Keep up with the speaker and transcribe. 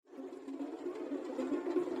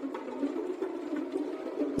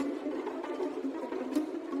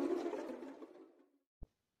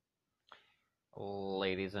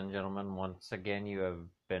and gentlemen, once again you have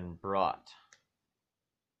been brought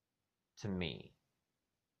to me.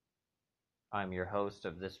 I'm your host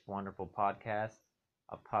of this wonderful podcast,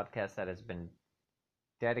 a podcast that has been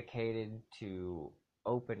dedicated to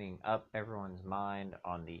opening up everyone's mind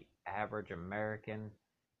on the average American,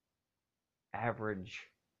 average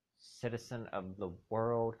citizen of the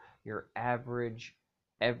world, your average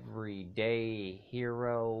everyday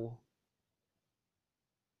hero.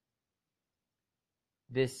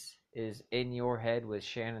 This is In Your Head with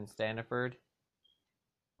Shannon Staniford.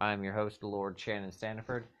 I'm your host, Lord Shannon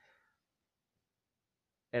Staniford.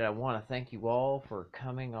 And I want to thank you all for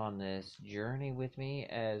coming on this journey with me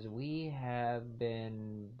as we have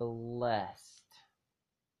been blessed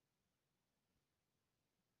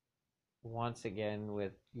once again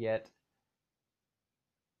with yet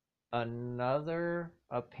another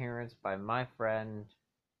appearance by my friend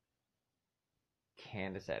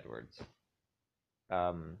Candace Edwards.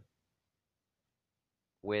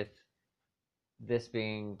 With this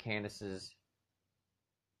being Candace's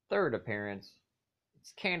third appearance,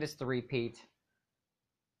 it's Candace the Repeat,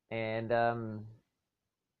 and in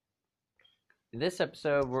this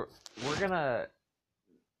episode we're gonna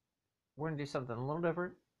do something a little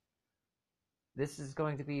different. This is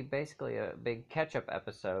going to be basically a big catch-up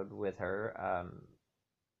episode with her,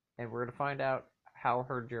 and we're gonna find out how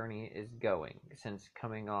her journey is going since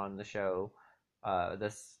coming on the show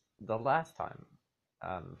the last time.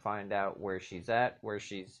 Find out where she's at, where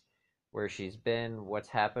she's been, what's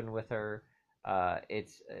happened with her.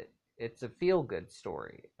 It's a feel-good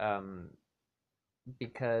story,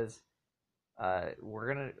 because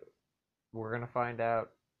we're gonna find out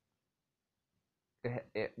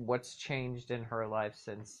what's changed in her life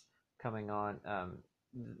since coming on.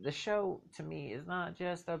 The show to me is not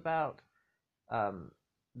just about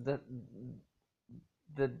the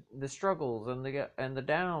struggles and the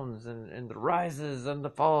downs and the rises and the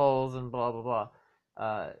falls and blah blah blah.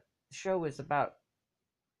 The show is about,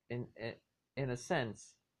 in a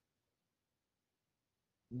sense,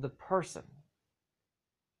 the person.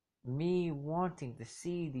 Me wanting to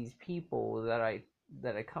see these people that I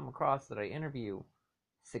come across, that I interview,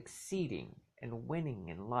 succeeding and winning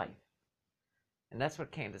in life, and that's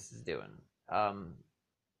what Candace is doing.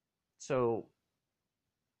 So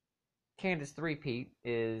Candace the Repeat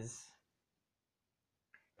is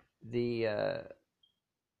the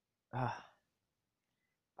I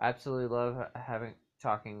absolutely love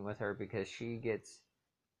talking with her because she gets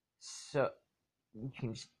so, you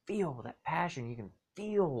can just feel that passion. You can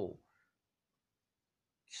feel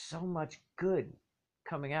so much good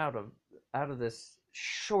coming out of this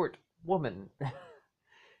short woman.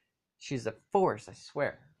 She's a force, I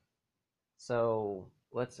swear. So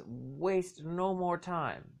let's waste no more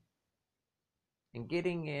time in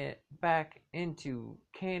getting it back into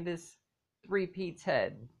Candace Repeat's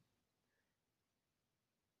head.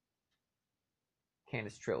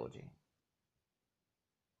 Candace Trilogy.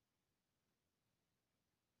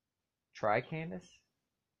 Try Candace?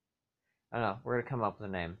 I don't know. We're going to come up with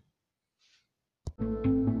a name.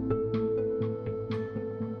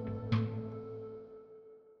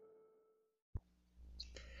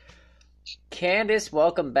 Candace,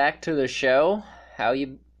 welcome back to the show. How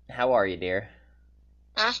are you, dear?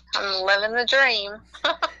 I'm living the dream.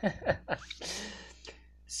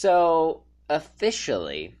 So,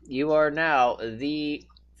 officially, you are now the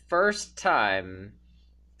first time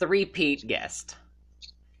three-peat guest.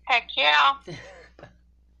 Heck yeah.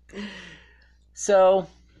 So,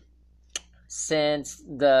 since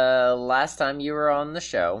the last time you were on the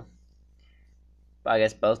show, I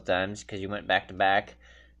guess both times because you went back to back,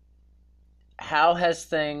 how has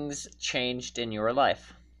things changed in your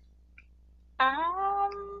life?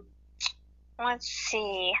 Let's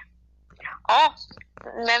see. Oh,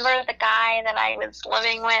 remember the guy that I was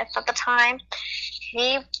living with at the time?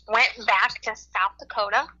 He went back to South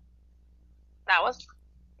Dakota. That was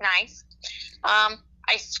nice.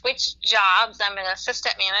 I switched jobs. I'm an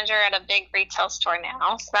assistant manager at a big retail store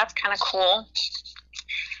now, so that's kind of cool.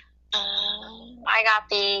 I got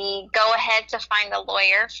the go-ahead to find a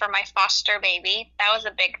lawyer for my foster baby. That was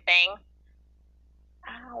a big thing.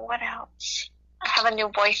 What else? I have a new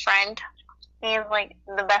boyfriend. He's like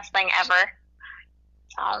the best thing ever.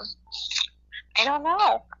 I don't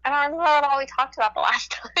know. I don't remember what all we talked about the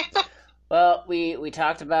last time. Well, we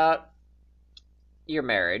talked about your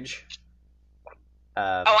marriage.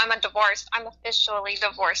 I'm divorced. I'm officially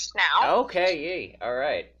divorced now. Okay, yay. All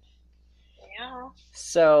right. Yeah.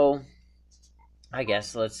 So, I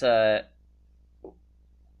guess let's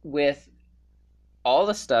with all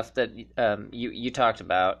the stuff that you talked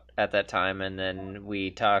about at that time, and then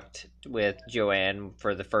we talked with Joanne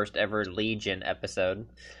for the first ever Legion episode.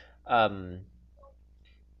 Um,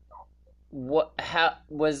 what how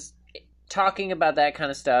was talking about that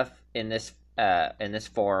kind of stuff in this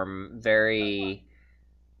form very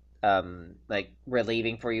like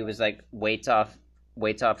relieving for you? Was like weights off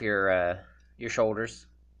your shoulders?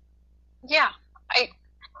 Yeah, I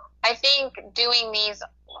I think doing these,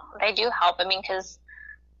 they do help. I mean, because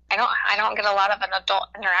I don't get a lot of an adult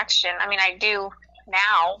interaction. I mean, I do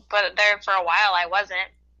now, but there for a while I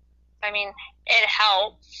wasn't. I mean, it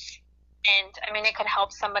helps, and I mean, it could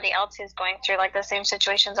help somebody else who's going through like the same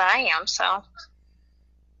situations I am. So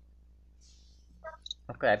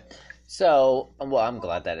Okay. So, well, I'm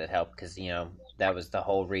glad that it helped because, that was the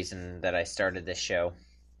whole reason that I started this show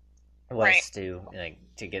right. was to like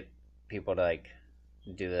to get people to like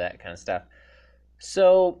do that kind of stuff.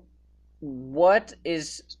 So, what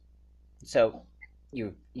is so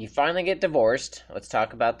you finally get divorced. Let's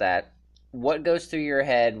talk about that. What goes through your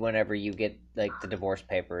head whenever you get like the divorce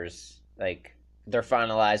papers like they're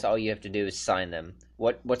finalized, all you have to do is sign them.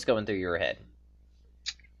 What's going through your head?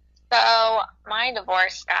 So my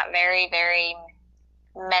divorce got very, very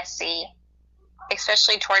messy,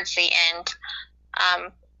 especially towards the end.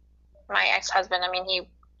 Um, my ex-husband, I mean,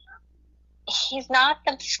 he's not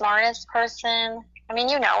the smartest person. I mean,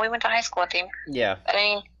 we went to high school with him. Yeah. But I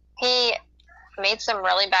mean, he made some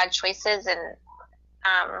really bad choices,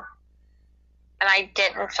 um, and I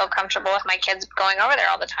didn't feel comfortable with my kids going over there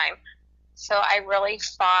all the time. So I really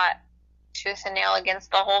fought tooth and nail against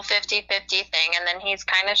the whole 50-50 thing, and then he's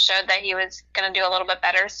kind of showed that he was going to do a little bit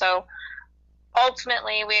better. So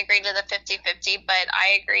ultimately, we agreed to the 50-50, but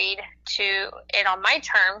I agreed to it on my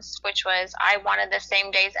terms, which was I wanted the same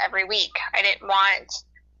days every week. I didn't want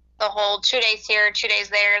the whole 2 days here, 2 days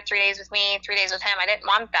there, 3 days with me, 3 days with him. I didn't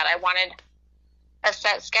want that. I wanted a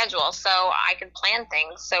set schedule so I could plan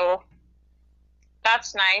things. So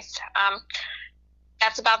that's nice.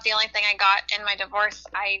 That's about the only thing I got in my divorce.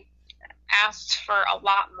 I asked for a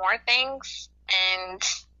lot more things, and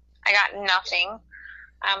I got nothing.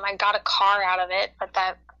 I got a car out of it, but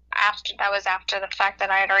that was after the fact that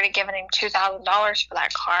I had already given him $2,000 for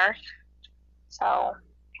that car. So,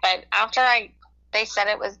 but after they said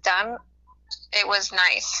it was done, it was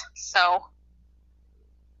nice. So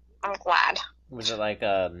I'm glad. Was it like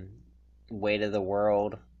weight of the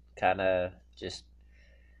world kind of just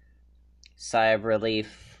sigh of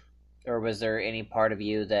relief, or was there any part of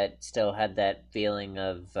you that still had that feeling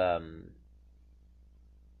of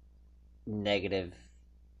negative,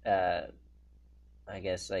 uh, I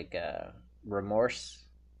guess like remorse?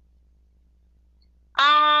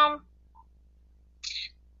 Um,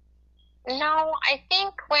 no, I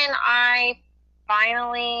think when I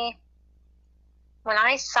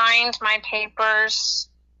signed my papers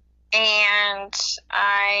and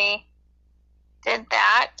I did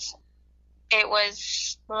that, it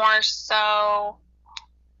was more so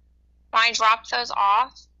when I dropped those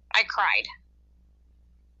off, I cried.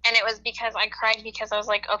 And it was because I cried because I was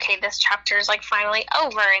like, okay, this chapter is like finally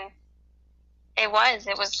over. And it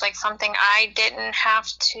was like something I didn't have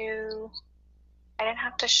to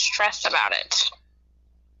stress about it.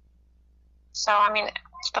 So, I mean,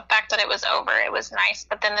 the fact that it was over, it was nice.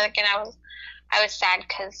 But then again, I was sad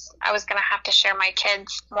because I was going to have to share my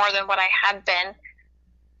kids more than what I had been,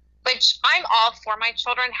 which I'm all for my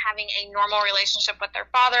children having a normal relationship with their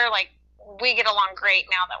father. Like, we get along great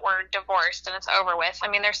now that we're divorced and it's over with. I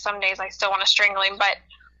mean, there's some days I still want to strangle him, but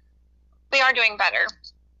we are doing better.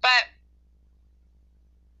 But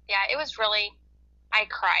yeah, it was really, I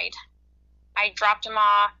cried. I dropped him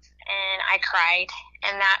off and I cried,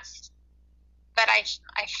 and but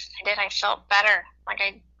I felt better. Like,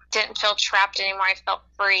 I didn't feel trapped anymore. I felt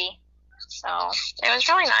free. So it was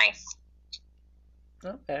really nice.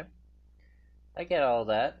 Okay, I get all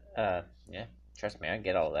that. Yeah, trust me, I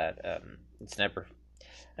get all that. It's never.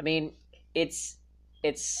 I mean, it's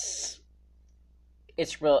it's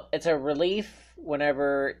it's a relief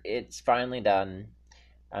whenever it's finally done.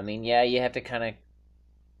 I mean, yeah, you have to kind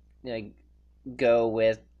of go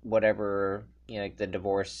with whatever like the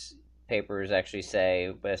divorce papers actually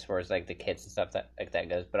say, but as far as like the kids and stuff that like that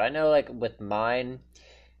goes. But I know like with mine,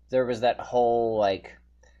 there was that whole like,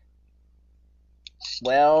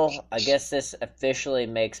 well, I guess this officially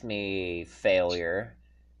makes me failure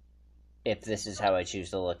if this is how I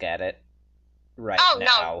choose to look at it right now.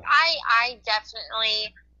 No, I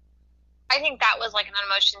definitely, I think that was like an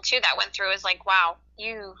emotion too that went through. Is like, wow,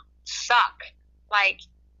 you suck. Like,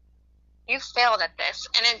 you failed at this.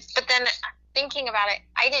 But then thinking about it,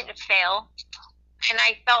 I didn't fail. And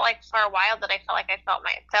I felt like for a while that I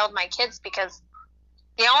failed my kids because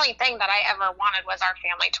the only thing that I ever wanted was our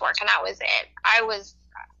family to work, and that was it.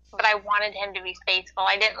 But I wanted him to be faithful.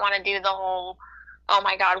 I didn't want to do the whole, oh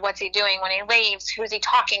my God, what's he doing when he leaves? Who's he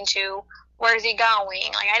talking to? Where's he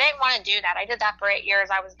going? Like, I didn't want to do that. I did that for 8 years.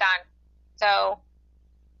 I was done. So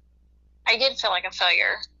I did feel like a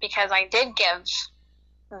failure because I did give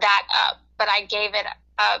that up, but I gave it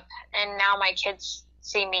up, and now my kids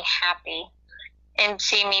see me happy and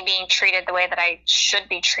see me being treated the way that I should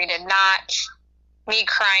be treated, not me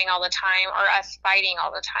crying all the time or us fighting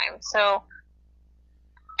all the time. So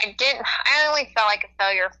I only felt like a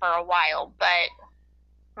failure for a while, but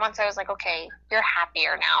once I was like, okay, you're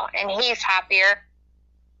happier now, and he's happier.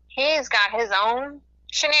 He's got his own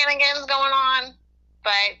shenanigans going on,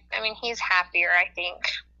 but, I mean, he's happier, I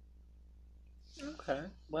think. Okay.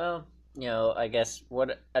 Well, I guess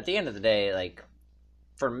at the end of the day, like,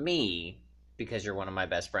 for me, because you're one of my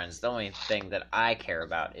best friends, the only thing that I care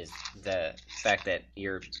about is the fact that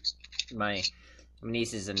my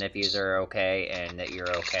nieces and nephews are okay, and that you're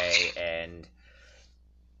okay, and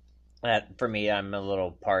that, for me, I'm a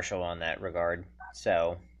little partial on that regard.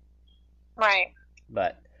 So, right.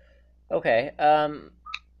 But okay.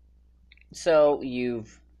 So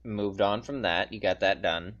you've moved on from that. You got that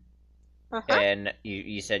done, and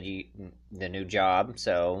you said the new job.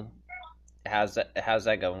 So how's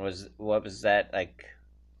that going? What was that like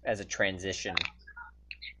as a transition?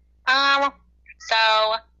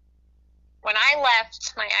 So when I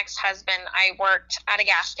left my ex-husband, I worked at a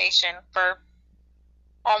gas station for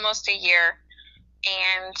almost a year,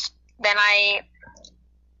 and then I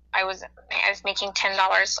was making $10, $11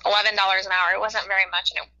 an hour. It wasn't very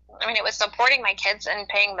much. It was supporting my kids and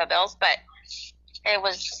paying the bills, but it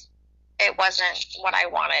wasn't what I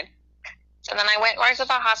wanted. So then I worked at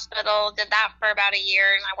the hospital, did that for about a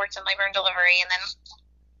year, and I worked in labor and delivery. And then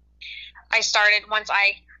I started, once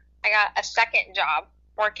I got a second job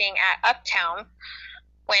working at Uptown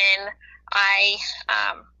when I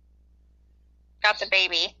got the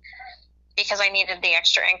baby, because I needed the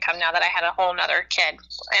extra income now that I had a whole nother kid.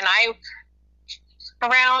 And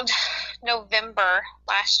around November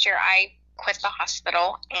last year, I quit the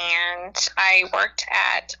hospital and I worked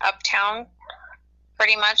at Uptown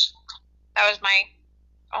pretty much. That was my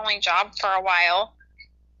only job for a while.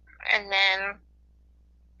 And then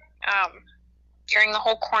during the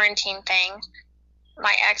whole quarantine thing,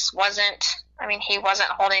 my ex he wasn't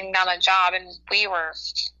holding down a job, and we got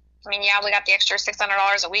the extra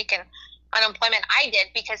 $600 a week in unemployment. I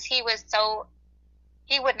did, because he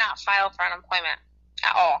would not file for unemployment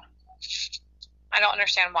at all. I don't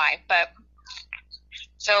understand why, but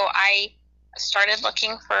so I started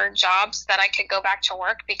looking for jobs that I could go back to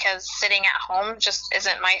work, because sitting at home just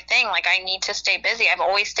isn't my thing. Like, I need to stay busy. I've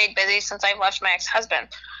always stayed busy since I've left my ex-husband.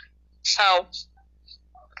 So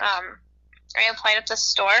I applied at the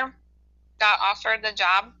store, got offered the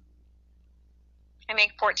job. I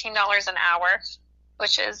make $14 an hour,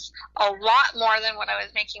 which is a lot more than what I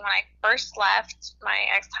was making when I first left my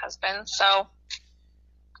ex-husband. So,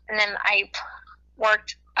 and then I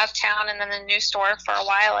worked Uptown and then the new store for a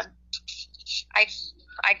while, and I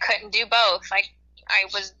couldn't do both. I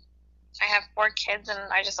have 4 kids,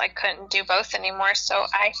 and I couldn't do both anymore. So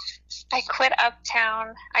I quit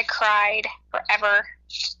Uptown. I cried forever,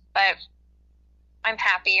 but I'm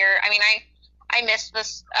happier. I miss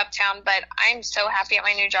this Uptown, but I'm so happy at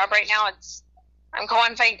my new job right now. I go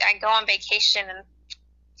on vacation in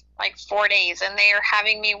like 4 days, and they are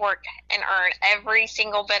having me work and earn every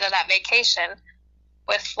single bit of that vacation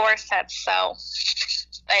with floor sets. So,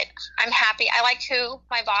 but I'm happy. I like who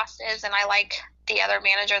my boss is, and I like the other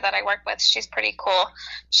manager that I work with. She's pretty cool.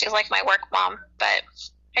 She's like my work mom, but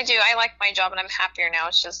I like my job, and I'm happier now.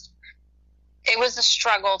 It's just, it was a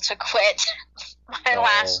struggle to quit my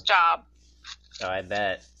last job. Oh, I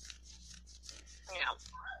bet. Yeah.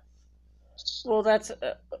 Well, that's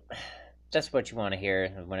what you want to hear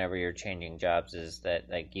whenever you're changing jobs, is that,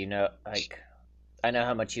 like, I know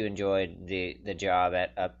how much you enjoyed the job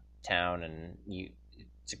at Uptown, and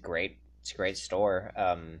it's a great store,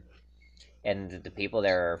 and the people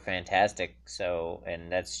there are fantastic. So,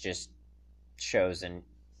 and that's just shows in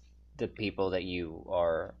the people that you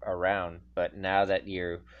are around. But now that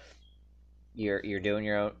you're doing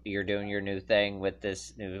your new thing with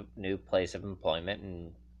this new place of employment,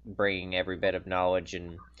 and bringing every bit of knowledge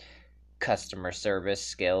and customer service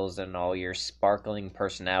skills and all your sparkling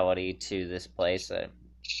personality to this place,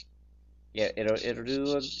 it'll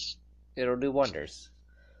do wonders.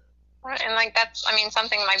 And like, that's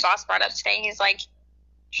something my boss brought up today. He goes,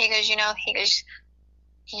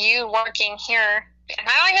 you working here and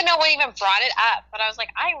I don't even know what even brought it up, but I was like,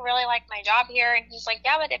 I really like my job here. And he's like,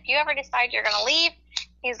 yeah, but if you ever decide you're going to leave,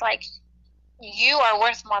 he's like, you are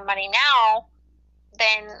worth more money now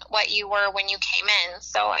than what you were when you came in.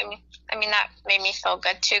 So, I mean, that made me feel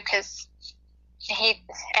good too, because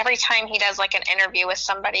every time he does like an interview with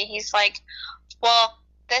somebody, he's like, well,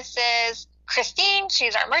 this is Christine,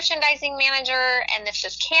 she's our merchandising manager, and this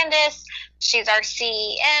is Candace, she's our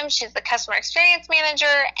CEM, she's the customer experience manager,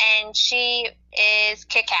 and she is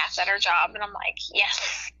kick-ass at her job. And I'm like,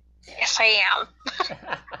 yes, I am.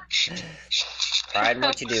 Pride in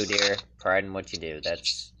what you do, dear. Pride in what you do.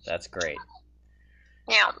 That's great.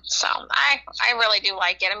 Yeah, so I really do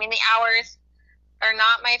like it. I mean, the hours are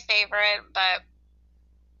not my favorite, but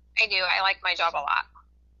I like my job a lot.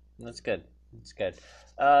 That's good.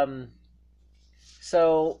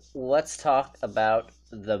 So let's talk about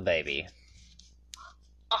the baby.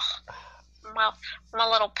 Oh, my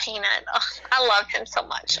little peanut. Oh, I love him so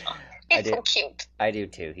much. Oh, he's so cute. I do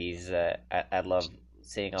too. He's I love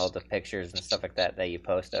seeing all the pictures and stuff like that you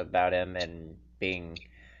post about him, and being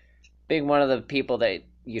one of the people that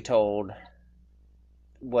you told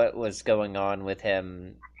what was going on with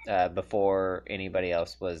him before anybody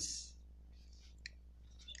else was.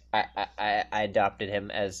 I adopted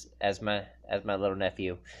him as my little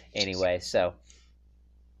nephew anyway. So,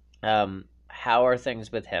 how are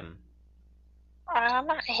things with him? They're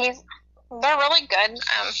really good.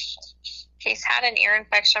 He's had an ear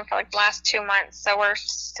infection for like the last 2 months, so we're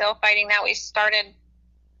still fighting that. We started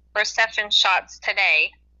reception shots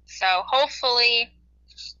today, so hopefully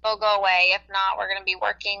they'll go away. If not, we're going to be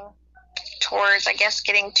working towards, I guess,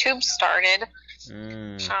 getting tubes started.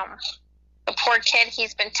 The poor kid,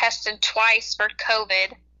 he's been tested twice for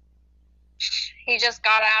COVID. He just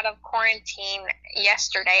got out of quarantine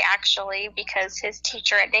yesterday, actually, because his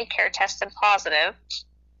teacher at daycare tested positive.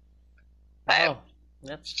 But,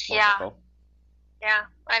 that's wonderful. Yeah,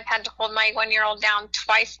 I've had to hold my 1-year-old down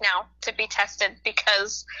twice now to be tested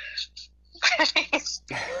because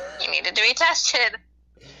he needed to be tested.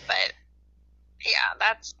 But, yeah,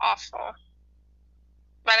 that's awful.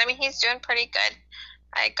 But, I mean, he's doing pretty good.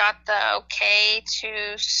 I got the okay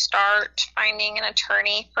to start finding an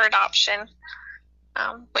attorney for adoption,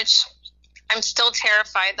 which I'm still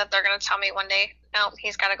terrified that they're going to tell me one day, no,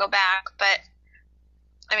 he's got to go back. But,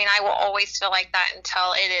 I mean, I will always feel like that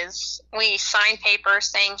until we sign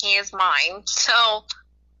papers saying he is mine. So,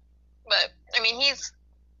 but, I mean,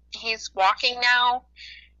 he's walking now.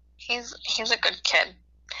 He's a good kid.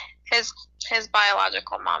 His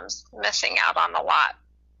biological mom's missing out on a lot,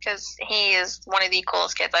 because he is one of the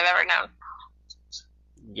coolest kids I've ever known.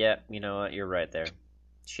 Yeah, you know what? You're right there.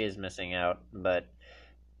 She is missing out, but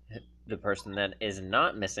the person that is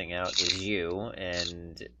not missing out is you.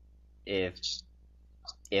 And if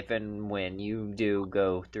and when you do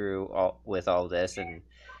go through all this and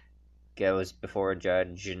goes before a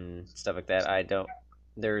judge and stuff like that,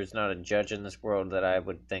 there's not a judge in this world that I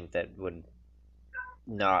would think that would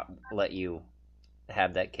not let you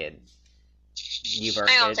have that kid.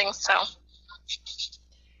 I don't think so.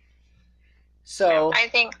 So I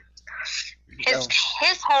think his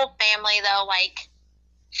whole family, though, like,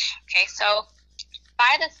 okay, so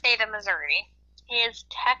by the state of Missouri, he is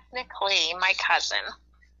technically my cousin,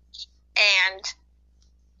 and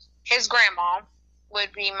his grandma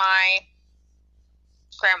would be my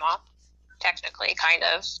grandma, technically, kind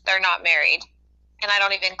of. They're not married, and I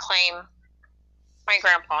don't even claim my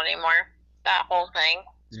grandpa anymore. That whole thing,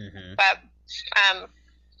 but.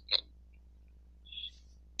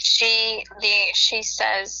 She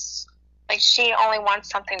says, like, she only wants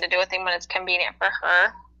something to do with him when it's convenient for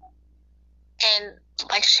her. And,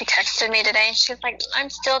 like, she texted me today, and she's like, I'm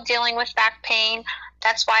still dealing with back pain.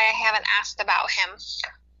 That's why I haven't asked about him.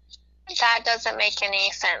 That doesn't make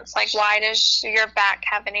any sense. Like, why does your back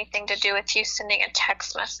have anything to do with you sending a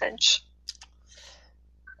text message?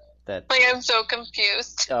 I'm so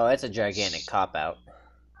confused. Oh, it's a gigantic cop-out.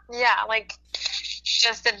 Yeah, like,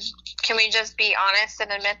 can we just be honest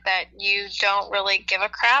and admit that you don't really give a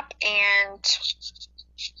crap? And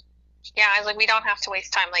yeah, I was like, we don't have to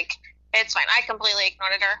waste time. Like, it's fine. I completely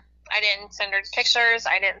ignored her. I didn't send her pictures.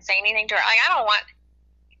 I didn't say anything to her. Like,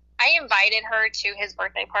 I invited her to his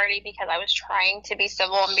birthday party because I was trying to be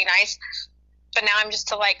civil and be nice. But now I'm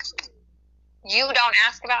just you don't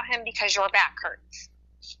ask about him because your back hurts.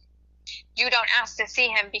 You don't ask to see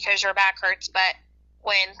him because your back hurts, but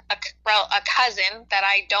when a cousin that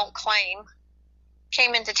I don't claim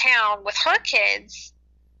came into town with her kids,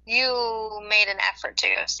 you made an effort to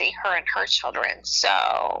go see her and her children.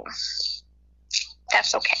 So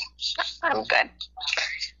that's okay. I'm good.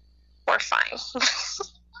 We're fine.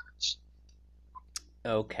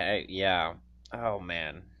 Okay, yeah. Oh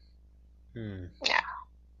man. Hmm. Yeah,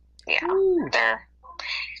 yeah. Ooh. They're,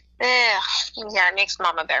 ugh. Yeah, it makes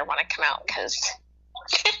Mama Bear want to come out because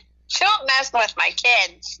don't mess with my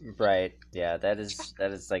kids. Right. Yeah, that is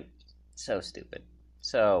like so stupid.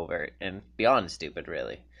 So very and beyond stupid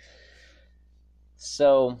really.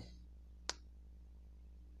 So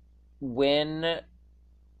when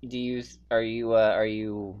do you are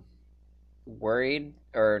you worried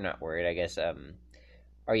or not worried, I guess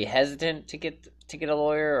are you hesitant to get a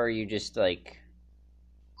lawyer or are you just like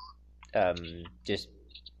just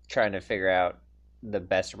trying to figure out the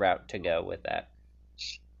best route to go with that?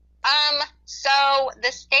 So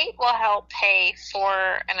the state will help pay for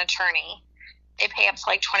an attorney. They pay up to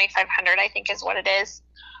like 2,500, I think, is what it is,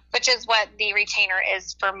 which is what the retainer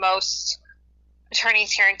is for most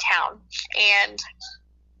attorneys here in town. And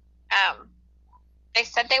um, they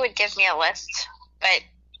said they would give me a list, but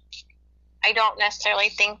I don't necessarily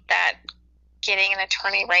think that getting an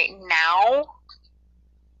attorney right now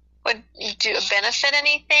would benefit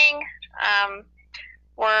anything.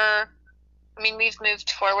 We've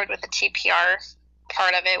moved forward with the TPR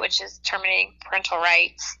part of it, which is terminating parental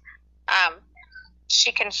rights.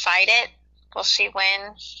 She can fight it. Will she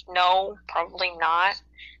win? No, probably not.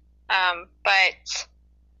 But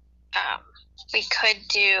we could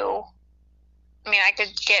do. I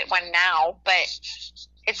could get one now, but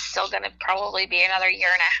it's still going to probably be another year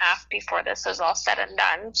and a half before this is all said and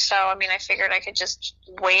done. So, I figured I could just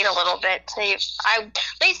wait a little bit at least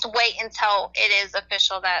wait until it is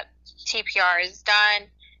official that TPR is done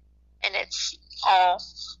and it's all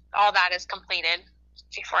that is completed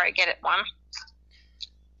before I get it one.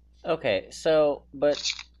 Okay, so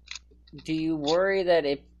but do you worry that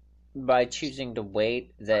if by choosing to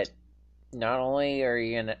wait that not only are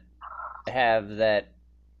you gonna have that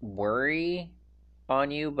worry on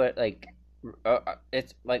you, but like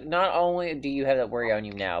it's like not only do you have that worry on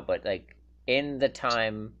you now, but like in the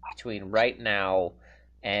time between right now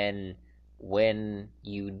and when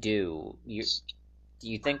you do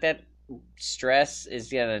you think that stress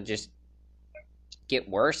is gonna just get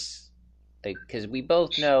worse? Like, because we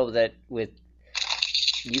both know that with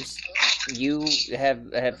you, you have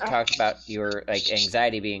talked about your like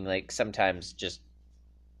anxiety being like sometimes just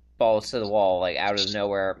balls to the wall, like out of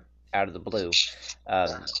nowhere, out of the blue.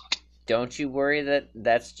 Um, don't you worry that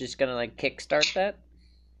that's just gonna like kickstart that?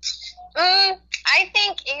 I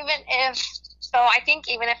think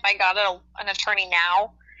even if I got an attorney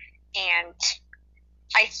now, and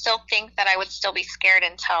I still think that I would still be scared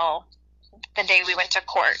until the day we went to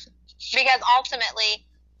court, because ultimately,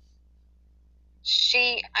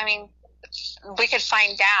 we could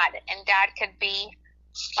find Dad, and Dad could be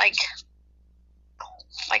like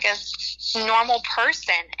a normal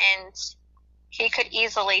person, and he could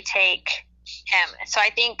easily take him. So I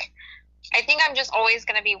think I'm just always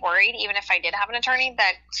going to be worried, even if I did have an attorney,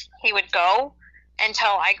 that he would go until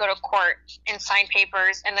I go to court and sign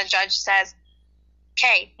papers, and the judge says,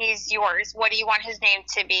 "Okay, he's yours. What do you want his name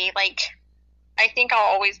to be?" Like, I think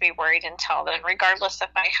I'll always be worried until then, regardless if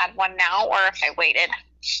I had one now or if I waited.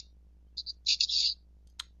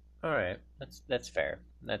 All right, that's fair.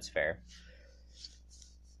 That's fair.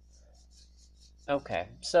 Okay,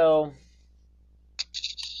 so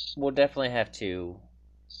we'll definitely have to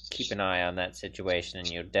keep an eye on that situation, and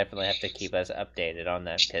you'll definitely have to keep us updated on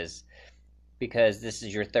that because this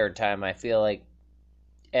is your third time. I feel like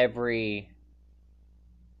every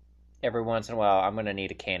once in a while I'm gonna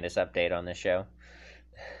need a Candace update on this show.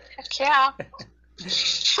 Heck yeah.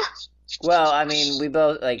 Well, we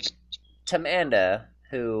both like Tamanda,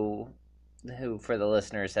 who for the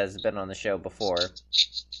listeners has been on the show before.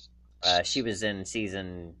 She was in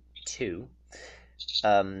season 2.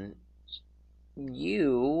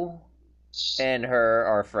 You and her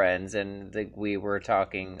are friends, and we were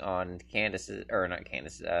talking on Candace's, or not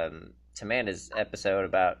Candace, Tamanda's episode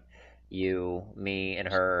about you, me, and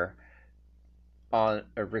her on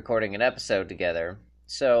recording an episode together.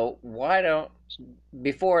 So why don't,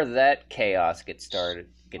 before that chaos gets started,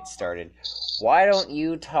 why don't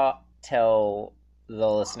you tell the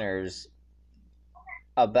listeners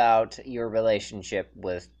about your relationship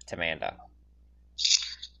with Tamanda?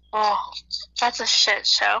 Oh, that's a shit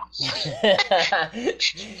show.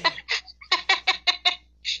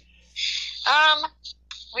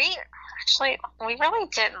 We really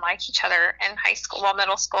didn't like each other in high school,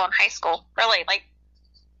 middle school and high school, really,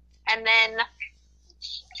 and then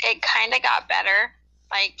it kind of got better,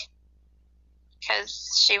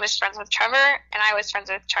 because she was friends with Trevor and I was friends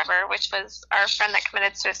with Trevor, which was our friend that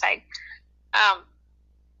committed suicide.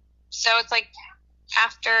 So it's like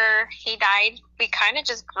after he died, we kind of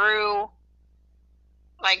just grew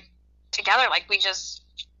like, together. Like, we've just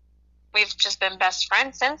been best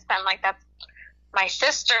friends since then. Like, that's my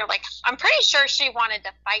sister. Like, I'm pretty sure she wanted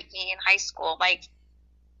to fight me in high school. Like,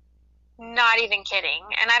 not even kidding.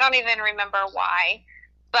 And I don't even remember why.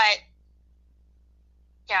 But,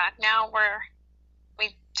 yeah, now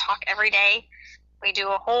we talk every day. We do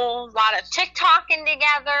a whole lot of TikToking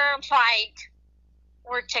together. Like,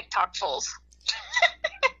 we're TikTok fools.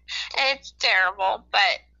 It's terrible,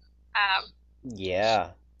 but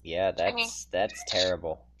yeah, that's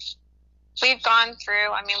terrible. We've gone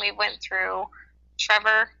through. I mean, we went through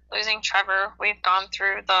losing Trevor. We've gone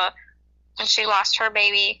through when she lost her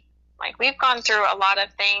baby. Like, we've gone through a lot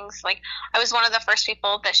of things. Like, I was one of the first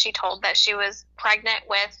people that she told that she was pregnant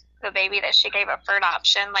with the baby that she gave up for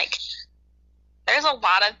adoption. Like, there's a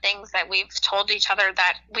lot of things that we've told each other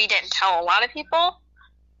that we didn't tell a lot of people.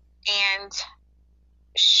 And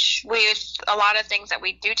a lot of things that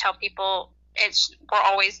we do tell people, we're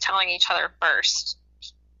always telling each other first.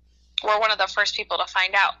 We're one of the first people to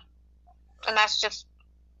find out. And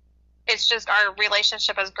it's just our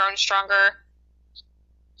relationship has grown stronger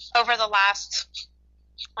over the last,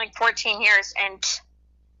 like, 14 years. And,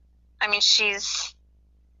 I mean, she's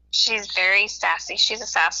very sassy. She's a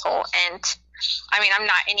sasshole. And, I mean, I'm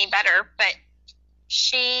not any better, but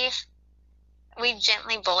we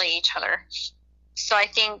gently bully each other. So I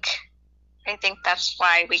think that's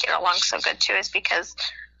why we get along so good too, is because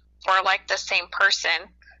we're like the same person,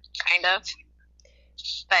 kind of.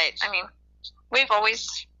 But, I mean, we've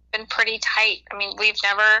always been pretty tight. I mean,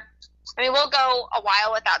 we'll go a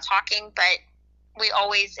while without talking, but we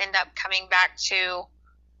always end up coming back to,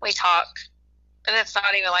 we talk. And it's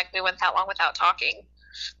not even like we went that long without talking.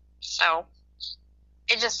 So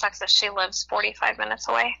it just sucks that she lives 45 minutes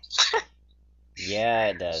away. Yeah,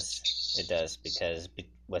 it does. It does, because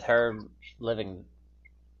with her living,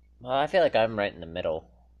 well, I feel like I'm right in the middle,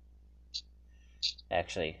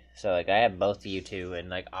 actually. So, like, I have both of you two in,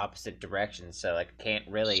 like, opposite directions, so, like, I can't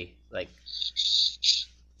really, like,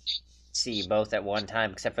 see you both at one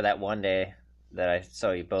time, except for that one day that I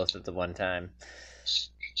saw you both at the one time.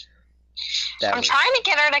 I'm trying to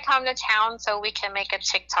get her to come to town so we can make a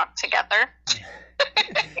TikTok together.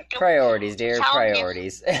 Priorities, dear,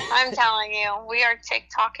 priorities. I'm telling you, we are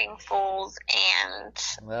TikToking fools, and...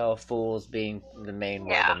 Well, fools being the main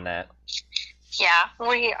word in that. Yeah,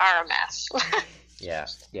 we are a mess. Yeah,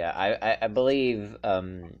 I believe,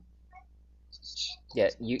 yeah,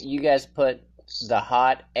 you guys put the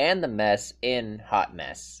hot and the mess in hot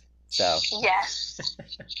mess, so... Yes.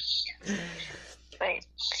 But,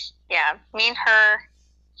 yeah, me and her,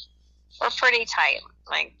 we're pretty tight.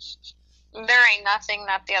 Like, there ain't nothing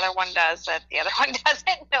that the other one does that the other one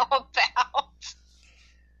doesn't know about.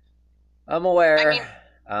 I'm aware. I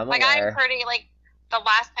mean, I'm pretty, like, the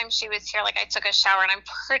last time she was here, like, I took a shower, and I'm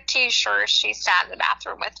pretty sure she sat in the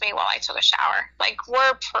bathroom with me while I took a shower. Like,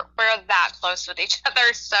 we're that close with each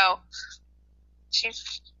other, so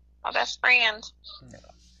she's my best friend.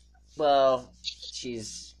 Well,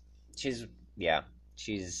 she's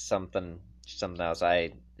something else.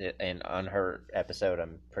 And on her episode,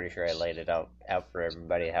 I'm pretty sure I laid it out for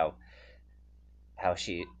everybody how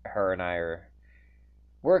her and I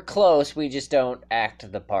we're close. We just don't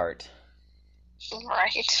act the part.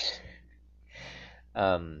 Right.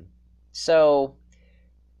 So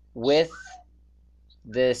with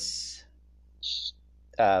this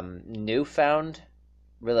newfound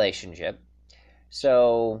relationship,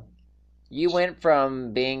 so you went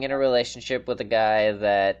from being in a relationship with a guy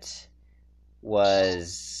that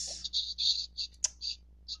was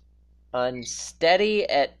unsteady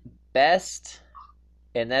at best,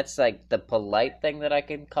 and that's like the polite thing that I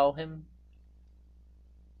can call him.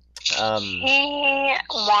 He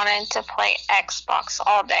wanted to play Xbox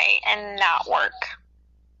all day and not work.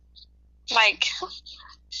 Like,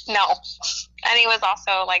 no. And he was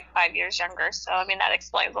also like 5 years younger, so I mean that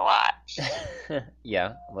explains a lot.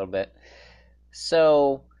 Yeah, a little bit.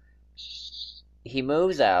 So he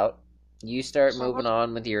moves out. You start moving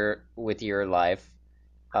on with your life.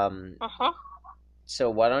 So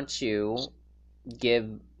why don't you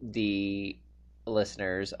give the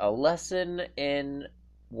listeners a lesson in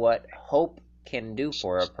what hope can do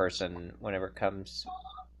for a person whenever it comes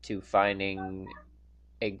to finding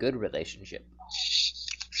a good relationship?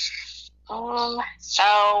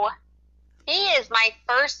 So he is my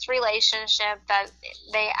first relationship that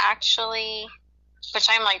they actually, which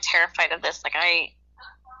I'm like terrified of this, because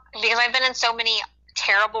I've been in so many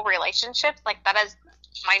terrible relationships, like that is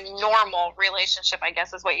my normal relationship, I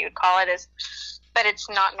guess is what you would call it, but it's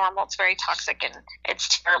not normal. It's very toxic and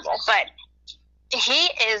it's terrible. But he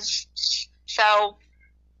is, so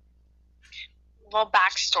little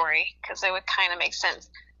backstory, because it would kind of make sense.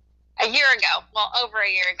 Over a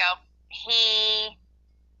year ago, he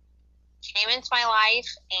came into my life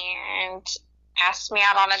and asked me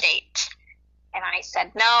out on a date. And I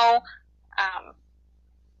said no,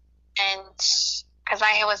 and because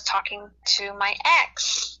I was talking to my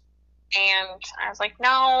ex, and I was like,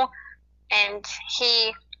 no, and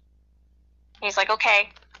he's like, okay,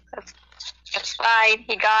 that's fine,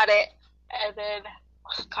 he got it, and then,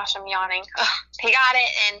 gosh, I'm yawning, he got it,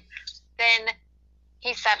 and then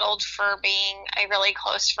he settled for being a really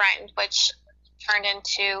close friend, which turned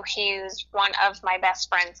into he's one of my best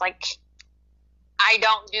friends. Like, I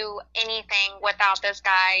don't do anything without this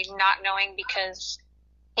guy not knowing, because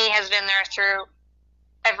he has been there through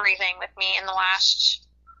everything with me in the last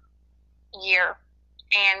year.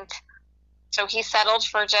 And so he settled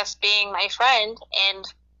for just being my friend. And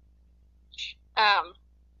I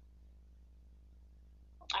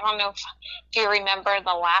don't know if you remember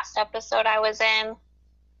the last episode I was in.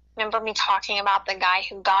 Remember me talking about the guy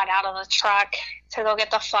who got out of the truck to go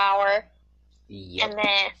get the flour? Yep. And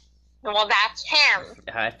then, well, that's him.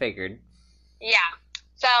 I figured. Yeah.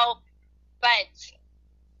 So, but,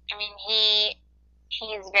 I mean,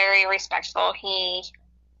 he's very respectful.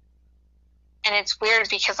 And it's weird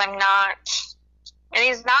because I'm not, and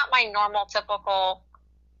he's not my normal, typical,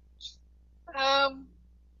 I don't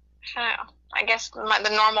know, I guess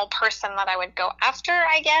the normal person that I would go after,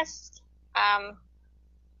 I guess.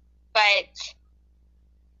 But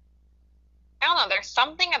I don't know, there's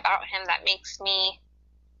something about him that makes me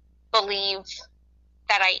believe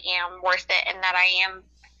that I am worth it, and that I am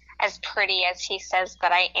as pretty as he says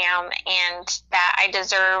that I am, and that I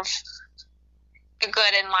deserve the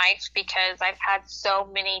good in life, because I've had so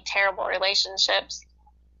many terrible relationships.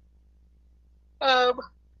 Let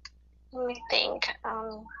me think.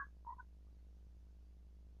 I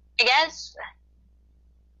guess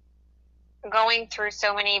going through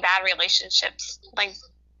so many bad relationships, like,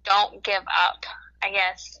 don't give up, I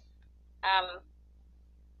guess.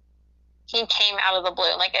 He came out of the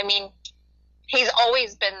blue. Like, I mean, he's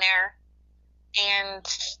always been there. And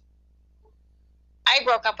I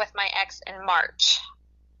broke up with my ex in March.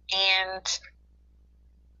 And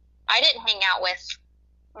I didn't hang out with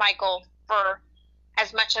Michael for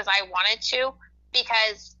as much as I wanted to,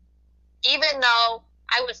 because even though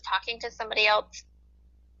I was talking to somebody else,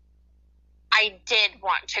 I did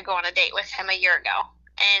want to go on a date with him a year ago.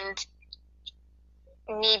 And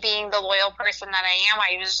me being the loyal person that I am,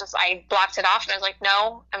 I blocked it off, and I was like,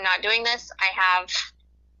 no, I'm not doing this. I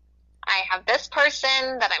have this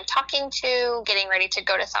person that I'm talking to, getting ready to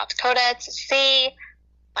go to South Dakota to see.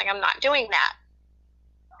 Like, I'm not doing that.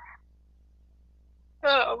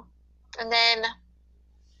 Oh. And then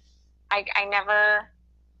I never,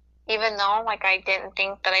 even though, like, I didn't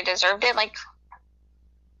think that I deserved it, like,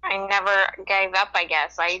 I never gave up, I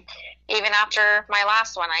guess. Even after my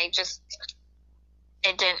last one,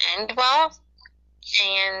 it didn't end well.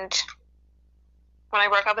 And when I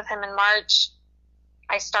broke up with him in March,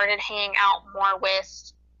 I started hanging out more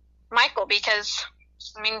with Michael, because,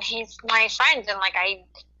 I mean, he's my friend, and, like, I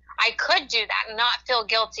could do that and not feel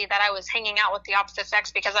guilty that I was hanging out with the opposite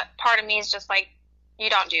sex, because part of me is just like, you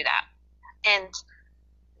don't do that. And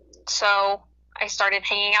so I started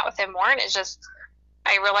hanging out with him more, and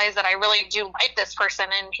I realized that I really do like this person,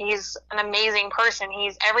 and he's an amazing person.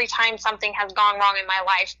 Every time something has gone wrong in my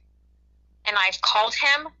life and I've called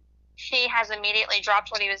him, he has immediately dropped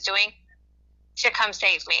what he was doing to come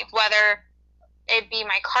save me. Whether it be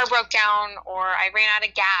my car broke down, or I ran out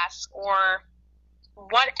of gas, or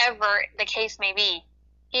whatever the case may be,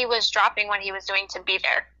 he was dropping what he was doing to be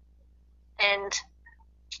there. And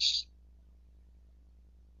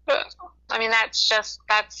I mean, that's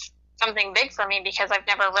something big for me, because I've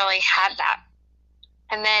never really had that.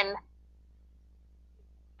 And then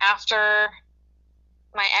after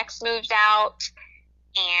my ex moved out,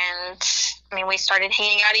 and I mean, we started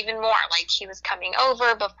hanging out even more. Like, he was coming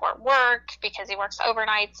over before work, because he works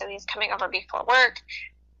overnight, so he's coming over before work.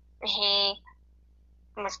 He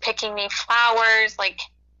was picking me flowers. Like,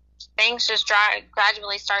 things just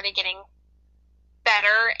gradually started getting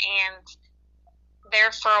better. And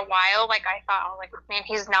there for a while, like, I thought, oh, like, man,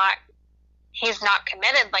 he's not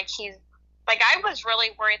committed. Like, I was really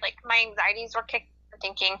worried. Like, my anxieties were kicking,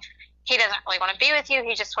 thinking, he doesn't really want to be with you.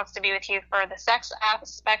 He just wants to be with you for the sex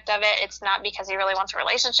aspect of it. It's not because he really wants a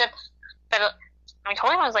relationship. But I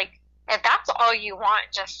told him, I was like, if that's all you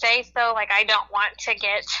want, just say so. Like, I don't want to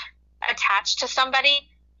get attached to somebody,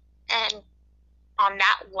 and on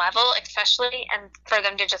that level especially, and for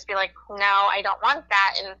them to just be like, no, I don't want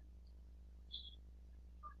that. And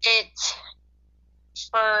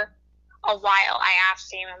for a while, I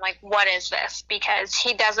asked him, I'm like, what is this? Because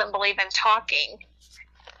he doesn't believe in talking.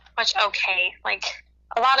 Which, okay, like,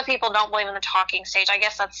 a lot of people don't believe in the talking stage. I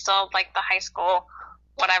guess that's still, like, the high school,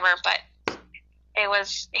 whatever, but it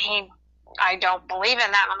was, I don't believe in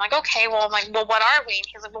that. And I'm like, okay, well, I'm like, well, what are we? And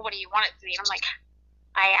he's like, well, what do you want it to be? And I'm like,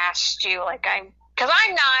 I asked you, like, because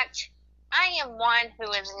I am one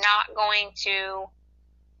who is not going to,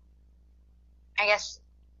 I guess,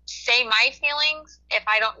 say my feelings if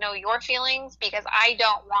I don't know your feelings, because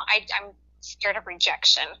I'm scared of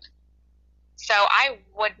rejection. So I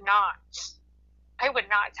would not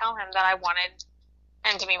tell him that I wanted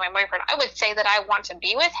him to be my boyfriend. I would say that I want to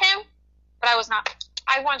be with him, but I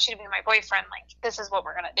want you to be my boyfriend. Like, this is what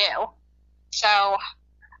we're going to do. So,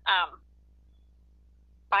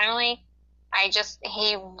 finally,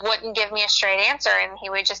 he wouldn't give me a straight answer, and he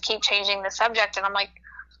would just keep changing the subject. And I'm like,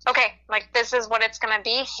 okay, like, this is what it's going to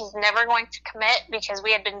be. He's never going to commit because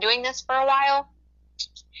we had been doing this for a while.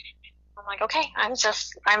 I'm like, okay, I'm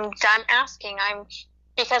done asking.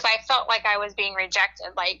 Because I felt like I was being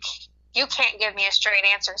rejected. Like, you can't give me a straight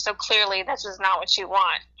answer, so clearly this is not what you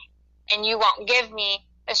want. And you won't give me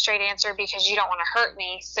a straight answer because you don't want to hurt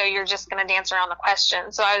me, so you're just going to dance around the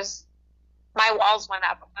question. So my walls went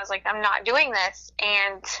up. I was like, I'm not doing this.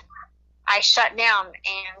 And I shut down,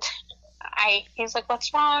 and he's like,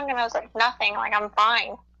 what's wrong? And I was like, nothing. Like, I'm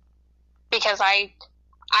fine. Because I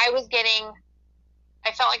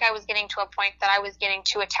felt like I was getting to a point that I was getting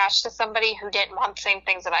too attached to somebody who didn't want the same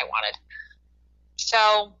things that I wanted.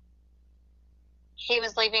 So he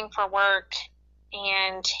was leaving for work,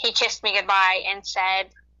 and he kissed me goodbye and said,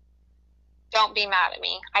 don't be mad at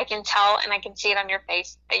me. I can tell and I can see it on your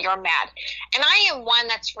face that you're mad. And I am one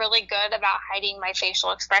that's really good about hiding my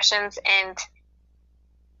facial expressions, and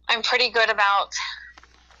I'm pretty good about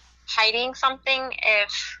hiding something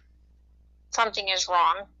if something is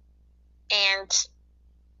wrong. And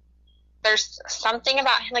there's something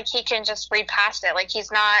about him, like, he can just read past it. Like, he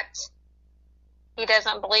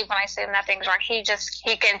doesn't believe when I say nothing's wrong. He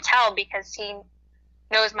can tell because he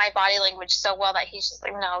knows my body language so well that he's just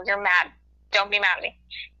like, no, you're mad. Don't be mad at me.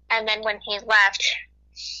 And then when he left,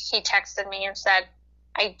 he texted me and said,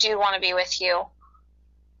 I do want to be with you.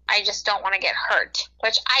 I just don't want to get hurt,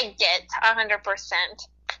 which I get 100%.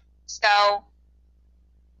 So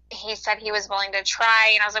he said he was willing to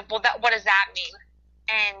try, and I was like, well, what does that mean?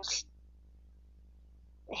 And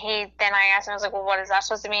then I asked him, I was like, well, what is that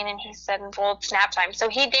supposed to mean? And he said, well, it's nap time. So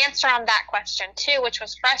he danced around that question too, which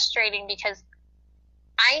was frustrating because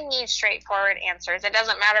I need straightforward answers. It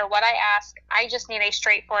doesn't matter what I ask. I just need a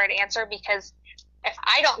straightforward answer, because if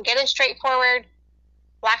I don't get a straightforward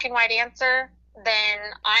black and white answer, then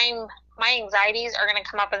my anxieties are going to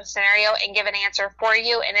come up in a scenario and give an answer for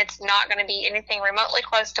you, and it's not going to be anything remotely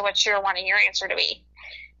close to what you're wanting your answer to be.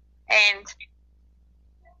 And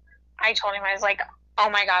I told him, I was like, oh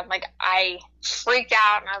my God, like, I freaked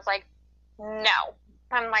out, and I was like, no.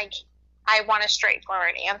 I'm like, I want a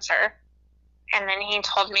straightforward answer. And then he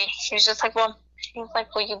told me, he was just like, will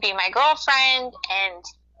you be my girlfriend? And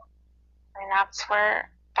that's where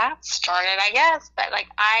that started, I guess. But, like,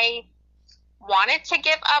 I wanted to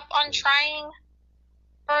give up on trying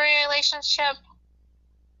for a relationship,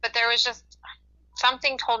 but there was just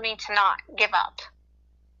something told me to not give up.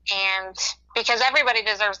 And because everybody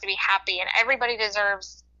deserves to be happy, and everybody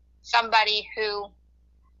deserves somebody who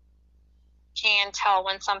can tell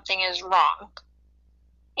when something is wrong.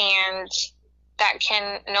 And that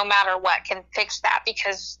can, no matter what, can fix that,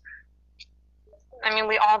 because, I mean,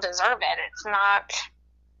 we all deserve it. It's not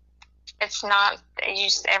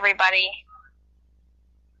just everybody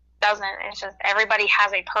doesn't. It's just everybody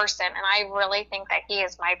has a person, and I really think that he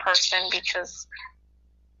is my person, because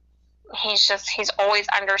he's always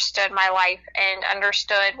understood my life and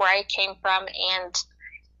understood where I came from. And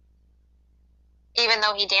even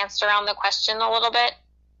though he danced around the question a little bit,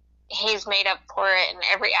 he's made up for it in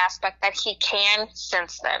every aspect that he can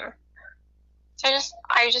since then. So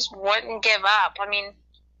I just wouldn't give up. I mean,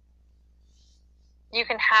 you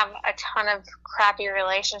can have a ton of crappy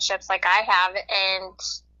relationships like I have, and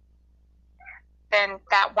then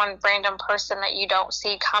that one random person that you don't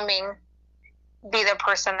see coming be the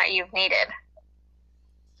person that you've needed.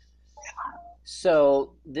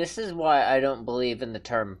 So this is why I don't believe in the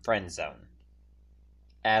term friend zone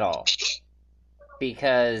at all.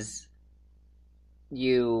 Because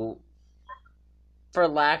you, for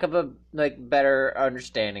lack of a better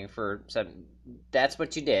understanding for some, that's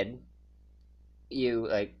what you did.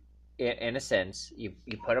 You, in a sense, you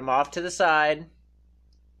put them off to the side,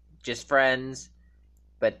 just friends,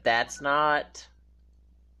 but that's not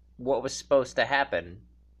what was supposed to happen.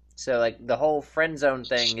 So, the whole friend zone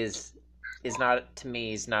thing is is not, to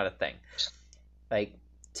me, is not a thing. Like,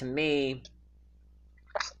 to me,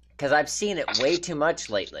 because I've seen it way too much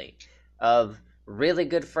lately, of really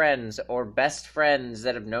good friends or best friends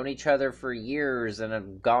that have known each other for years and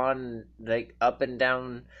have gone like up and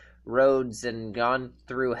down roads and gone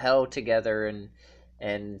through hell together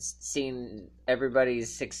and seen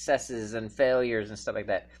everybody's successes and failures and stuff like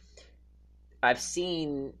that. I've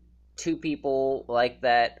seen two people like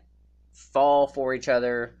that fall for each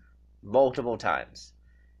other multiple times.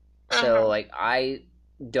 So like I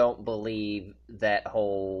don't believe that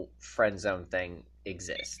whole friend zone thing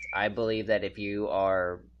exists. I believe that if you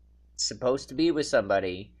are supposed to be with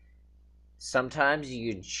somebody, sometimes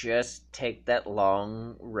you just take that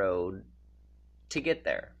long road to get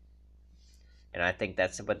there. And I think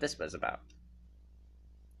that's what this was about.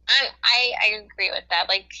 I agree with that.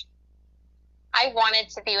 Like, I wanted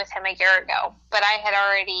to be with him a year ago, but I had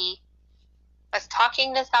already was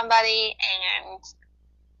talking to somebody, and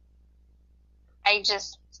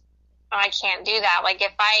I can't do that. Like,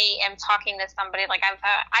 if I am talking to somebody, like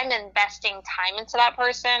I'm investing time into that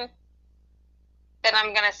person, then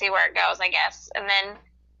I'm gonna see where it goes, I guess. And then,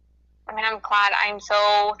 I mean, I'm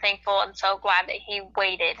so thankful and so glad that he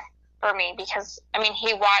waited for me, because, I mean, he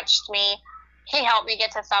helped me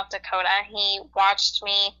get to South Dakota. He watched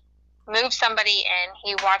me move somebody in.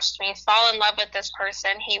 He watched me fall in love with this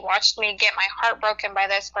person. He watched me get my heart broken by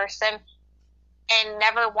this person, and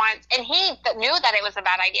never once, and he knew that it was a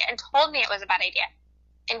bad idea and told me it was a bad idea.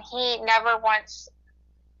 And he never once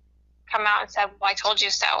come out and said, well, I told you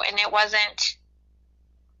so. And it wasn't,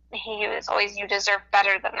 he was always, you deserve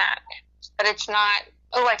better than that. But it's not,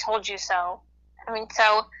 oh, I told you so. I mean,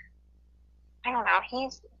 so, I don't know.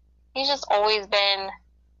 He's just always been,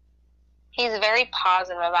 he's very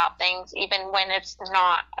positive about things, even when it's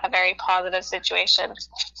not a very positive situation.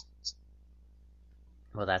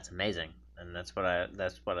 Well, that's amazing, and that's what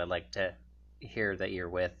I like to hear that you're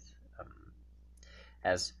with.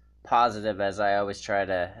 As positive as I always try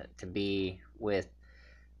to be with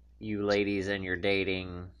you ladies and your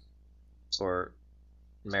dating or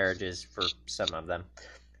marriages for some of them,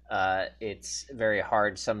 it's very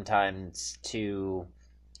hard sometimes to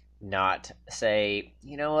not say,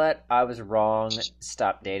 you know what, I was wrong,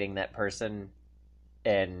 stop dating that person,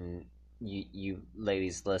 and you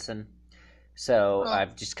ladies listen. So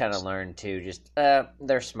I've just kind of learned to just,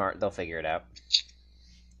 they're smart, they'll figure it out.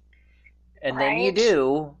 And then you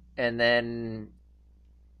do, and then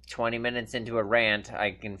 20 minutes into a rant,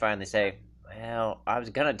 I can finally say, well, I was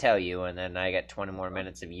going to tell you, and then I got 20 more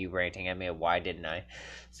minutes of you ranting at me, why didn't I?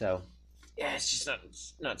 So, yeah, it's just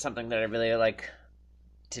not something that I really like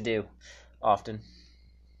to do often.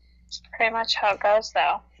 It's pretty much how it goes,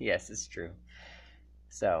 though. Yes, it's true.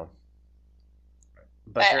 So,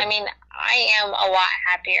 but I mean, I am a lot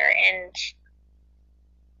happier, and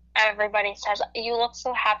everybody says, you look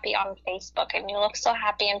so happy on Facebook, and you look so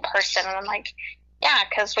happy in person, and I'm like, yeah,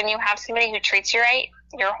 because when you have somebody who treats you right,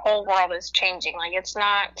 your whole world is changing. Like, it's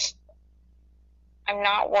not, I'm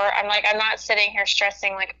not sitting here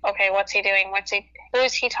stressing, like, okay, what's he doing?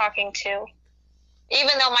 Who's he talking to?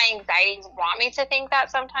 Even though my anxieties want me to think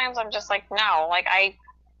that sometimes, I'm just like, no, like, I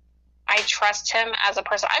trust him as a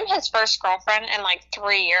person. I'm his first girlfriend in like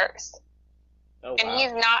 3 years. Oh, wow. And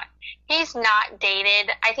he's not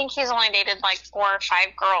dated, I think he's only dated like 4 or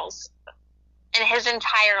 5 girls in his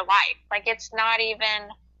entire life. Like, it's not even,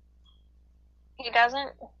 he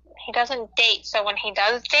doesn't date. So when he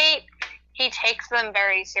does date, he takes them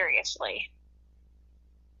very seriously.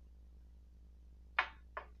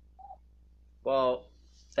 Well,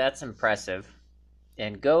 that's impressive.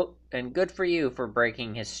 And good for you for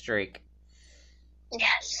breaking his streak.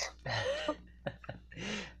 Yes.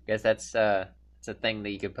 Guess that's a thing that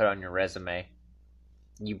you could put on your resume.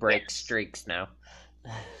 You break streaks now.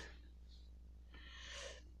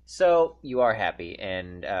 So you are happy,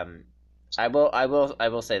 and I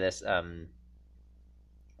will say this.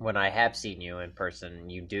 When I have seen you in person,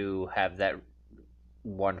 you do have that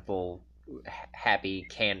wonderful, happy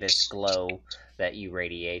Candace glow that you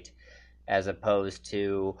radiate, as opposed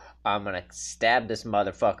to, I'm gonna stab this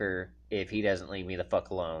motherfucker if he doesn't leave me the fuck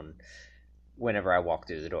alone whenever I walk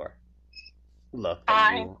through the door. Look,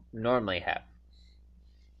 that you normally have.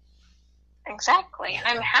 Exactly.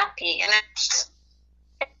 I'm happy, and it's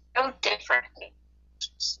so different.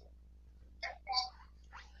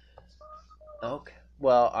 Okay.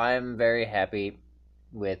 Well, I'm very happy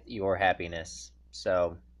with your happiness.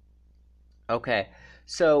 So, okay.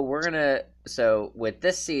 So with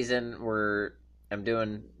this season, I'm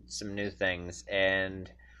doing some new things,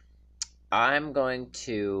 and I'm going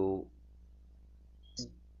to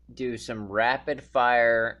do some rapid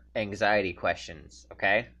fire anxiety questions,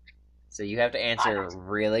 okay? So you have to answer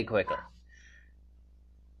really quickly.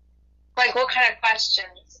 Like, what kind of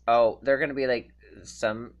questions? Oh, they're gonna be like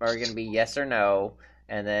some are gonna be yes or no,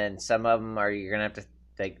 and then some of them are you're gonna have to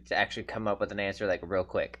like to actually come up with an answer like real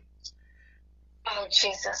quick. Oh,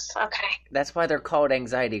 Jesus. Okay. That's why they're called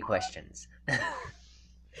anxiety questions.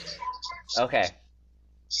 Okay.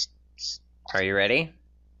 Are you ready?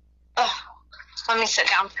 Oh, let me sit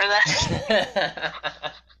down for this.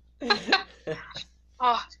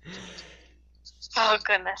 Oh, oh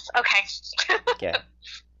goodness. Okay. Okay.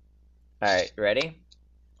 All right, ready?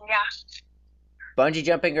 Yeah. Bungee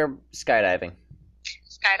jumping or skydiving?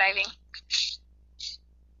 Skydiving.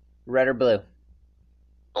 Red or blue?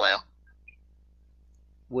 Blue.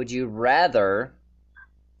 Would you rather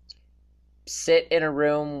sit in a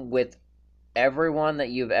room with everyone that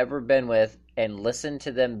you've ever been with and listen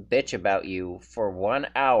to them bitch about you for 1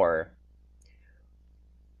 hour,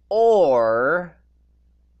 or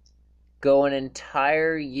go an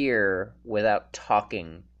entire year without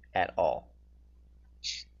talking at all?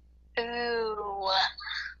 Ooh.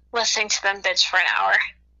 Listening to them bitch for an hour.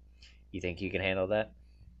 You think you can handle that?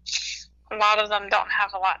 A lot of them don't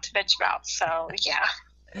have a lot to bitch about, so yeah.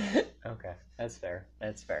 Okay, that's fair.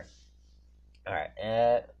 That's fair. All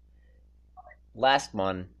right. Last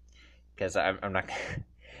one, because I'm not.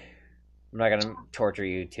 I'm not gonna torture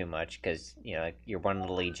you too much, because like, you're one of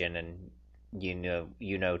the Legion, and you know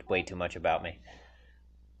way too much about me.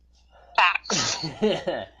 Facts.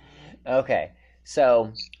 Okay,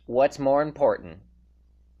 so what's more important?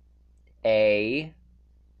 A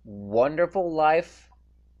wonderful life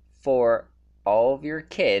for all of your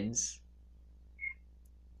kids,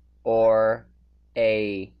 or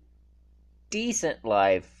a decent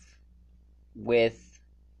life with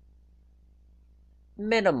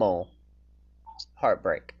minimal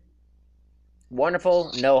heartbreak?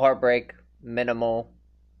 Wonderful, no heartbreak, minimal,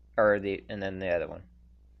 and then the other one.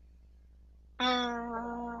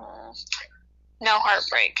 No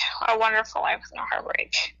heartbreak. A wonderful life with no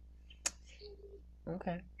heartbreak.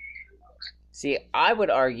 Okay. See, I would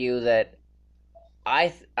argue that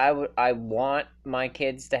I want my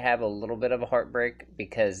kids to have a little bit of a heartbreak,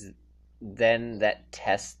 because then that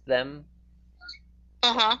tests them,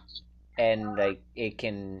 and like it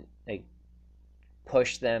can like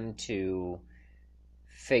push them to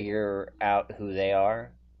figure out who they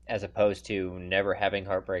are, as opposed to never having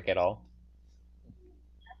heartbreak at all.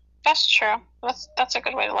 That's true. That's a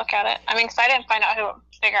good way to look at it. I mean, because I didn't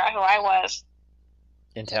figure out who I was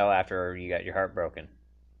until after you got your heart broken,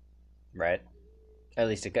 right? At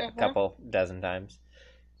least a couple dozen times.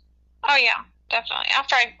 Oh yeah, definitely.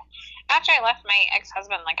 After I left my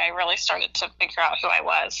ex-husband, like, I really started to figure out who I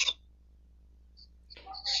was.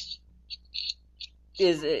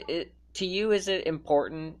 Is it to you? Is it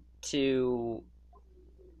important to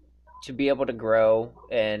be able to grow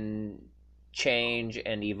and change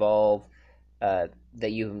and evolve?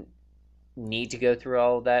 That you need to go through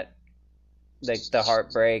all of that, like the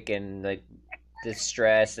heartbreak and like the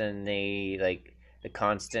stress and the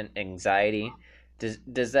constant anxiety. Does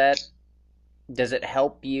it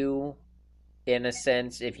help you in a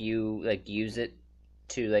sense if you like use it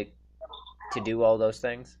to do all those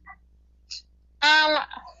things?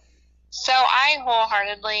 So I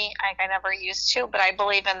wholeheartedly, I never used to, but I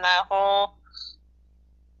believe in the whole,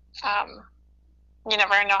 you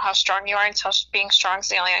never know how strong you are until being strong is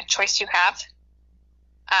the only choice you have.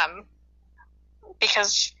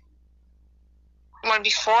 Because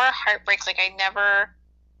before heartbreak, like, I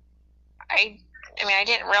really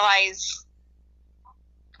didn't realize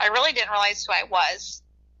who I was.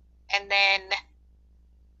 And then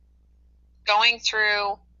going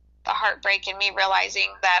through the heartbreak and me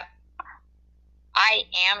realizing that I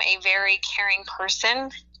am a very caring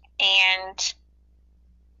person, and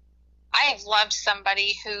I have loved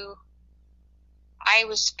somebody who I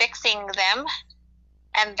was fixing them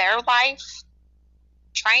and their life,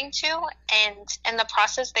 trying to, and in the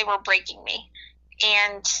process they were breaking me.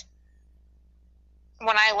 And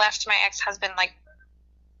when I left my ex-husband, like,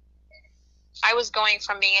 I was going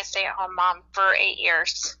from being a stay-at-home mom for 8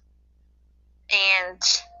 years, and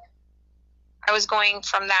I was going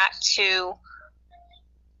from that to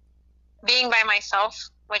being by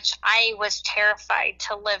myself, which I was terrified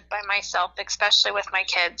to live by myself, especially with my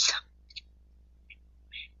kids.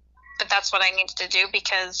 But that's what I needed to do,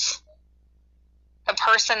 because the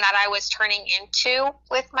person that I was turning into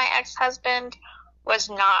with my ex-husband was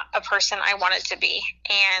not a person I wanted to be.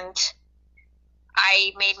 And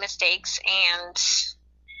I made mistakes, and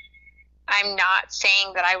I'm not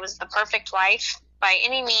saying that I was the perfect wife by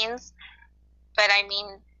any means, but I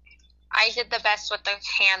mean, I did the best with the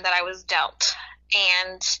hand that I was dealt.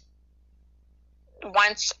 And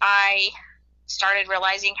once I started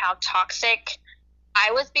realizing how toxic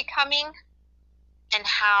I was becoming and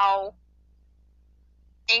how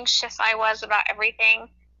anxious I was about everything,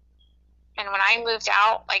 and when I moved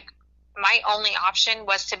out, like, my only option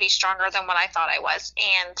was to be stronger than what I thought I was.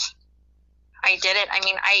 And I did it. I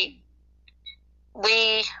mean,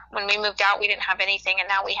 when we moved out, we didn't have anything, and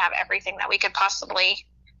now we have everything that we could possibly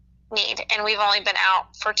need. And we've only been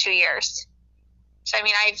out for 2 years. So, I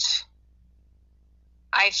mean,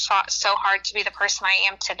 I've fought so hard to be the person I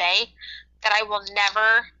am today that I will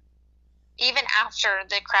never, even after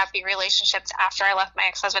the crappy relationships after I left my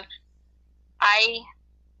ex-husband, I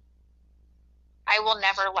will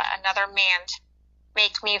never let another man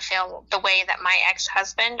make me feel the way that my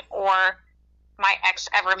ex-husband or my ex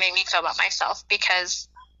ever made me feel about myself, because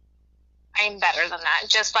I'm better than that.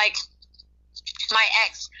 Just like my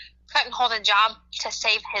ex couldn't hold a job to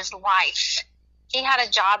save his life. He had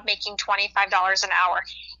a job making $25 an hour.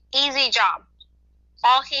 Easy job.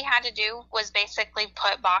 All he had to do was basically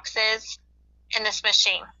put boxes in this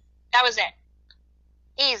machine. That was it.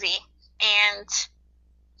 Easy. And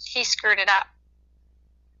he screwed it up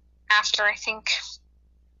after, I think,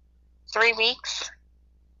 3 weeks.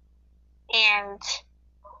 And,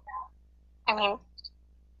 I mean,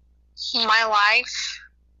 my life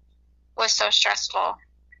was so stressful.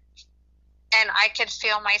 And I could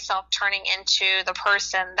feel myself turning into the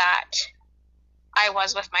person that I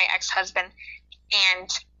was with my ex-husband. And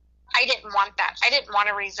I didn't want that. I didn't want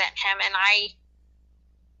to resent him. And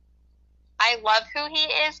I love who he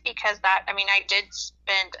is, because that, I mean, I did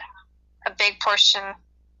spend a big portion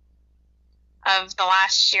of the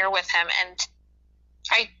last year with him, and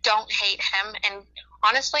I don't hate him. And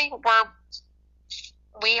honestly,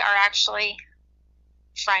 we are actually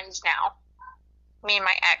friends now, me and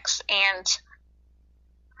my ex, and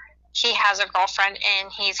he has a girlfriend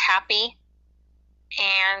and he's happy,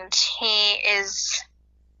 and he is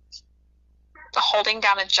holding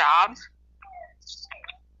down a job,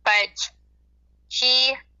 but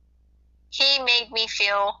he made me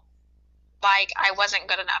feel like I wasn't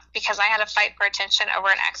good enough, because I had to fight for attention over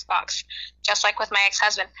an Xbox. Just like with my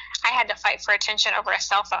ex-husband, I had to fight for attention over a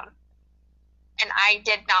cell phone. And I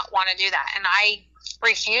did not want to do that. And I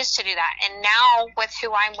refused to do that. And now, with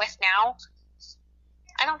who I'm with now,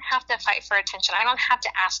 I don't have to fight for attention. I don't have to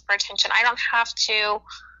ask for attention. I don't have to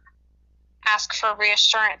ask for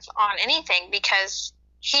reassurance on anything, because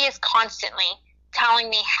he is constantly telling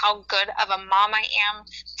me how good of a mom I am,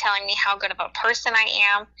 telling me how good of a person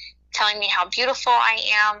I am, telling me how beautiful I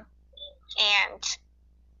am, and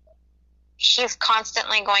he's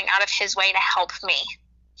constantly going out of his way to help me.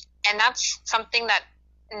 And that's something that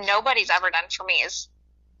nobody's ever done for me, is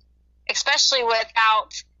especially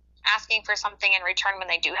without asking for something in return when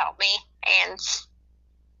they do help me. And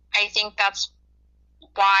I think that's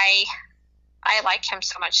why I like him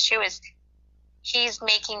so much too, is he's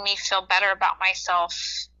making me feel better about myself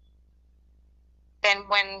than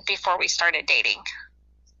before we started dating.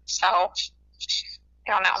 So, I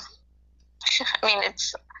don't know. I mean,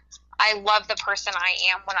 I love the person I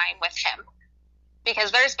am when I'm with him,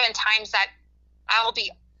 because there's been times that I'll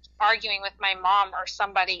be arguing with my mom or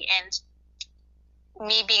somebody, and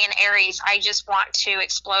me being an Aries, I just want to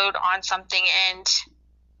explode on something, and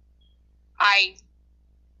I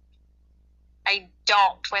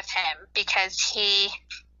don't with him, because he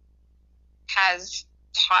has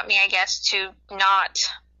taught me, I guess, to not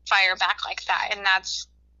fire back like that. And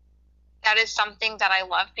that is something that I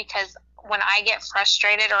love, because when I get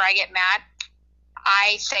frustrated or I get mad,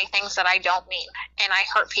 I say things that I don't mean, and I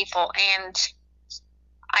hurt people, and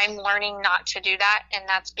I'm learning not to do that, and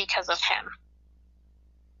that's because of him.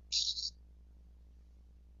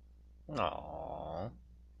 Aww.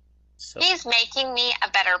 So, he's making me a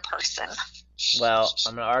better person. Well,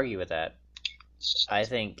 I'm gonna argue with that. I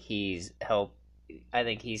think he's helped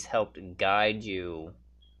guide you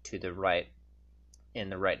to in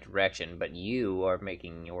the right direction, but you are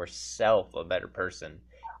making yourself a better person.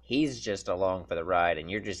 He's just along for the ride,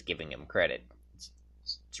 and you're just giving him credit.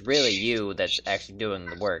 It's really you that's actually doing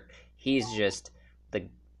the work. He's just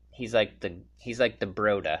he's like the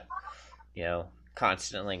broda,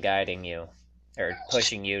 constantly guiding you or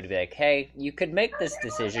pushing you to be like, hey, you could make this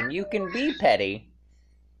decision. You can be petty,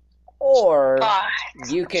 or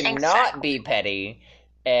you can not be petty,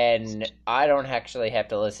 and I don't actually have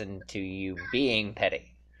to listen to you being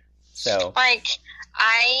petty. So, like,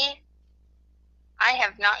 I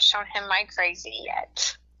have not shown him my crazy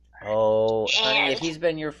yet. Oh, honey, if he's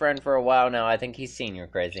been your friend for a while now, I think he's seen your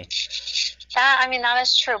crazy. That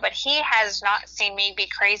is true, but he has not seen me be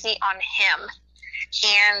crazy on him.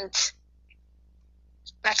 And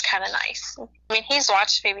that's kind of nice. I mean, he's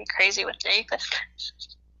watched me be crazy with Nathan.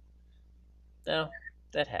 No,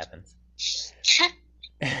 that happens.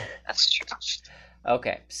 That's true.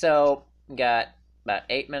 Okay, so got about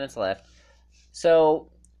 8 minutes left.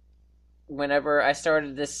 So whenever I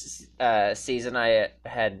started this season, I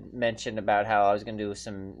had mentioned about how I was going to do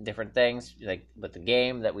some different things, like with the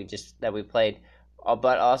game that we played.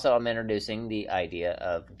 But also, I'm introducing the idea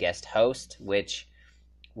of guest host, which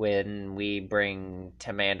when we bring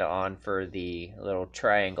Tamanda on for the little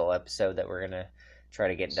triangle episode that we're gonna try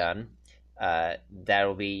to get done,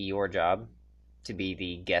 that'll be your job to be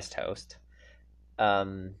the guest host.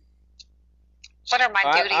 Um, What are my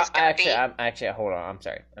duties going to be? I'm actually hold on.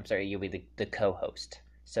 I'm sorry. You'll be the co-host.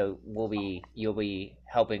 So you'll be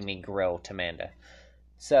helping me grill Tamanda.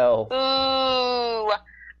 So ooh,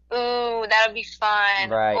 that would be fun.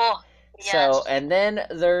 Right. Oh, yes. So and then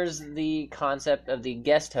there's the concept of the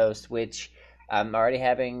guest host, which I'm already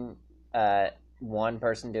having one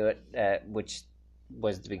person do it, which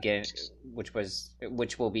was the beginning, which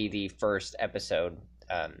will be the first episode.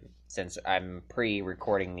 Since I'm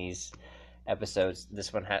pre-recording these episodes,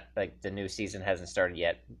 this one like the new season hasn't started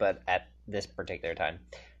yet, but at this particular time.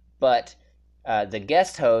 But the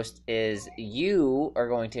guest host is you are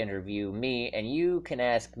going to interview me, and you can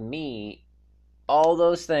ask me all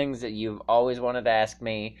those things that you've always wanted to ask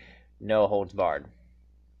me, no holds barred.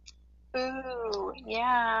 Ooh,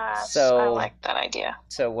 yes. So I like that idea.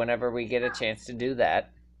 So whenever we get a chance to do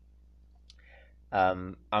that,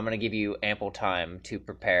 I'm going to give you ample time to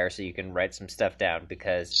prepare so you can write some stuff down,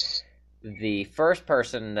 because the first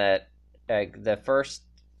person that the first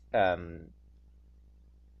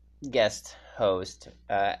guest host,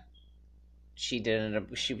 she did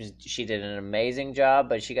an amazing job,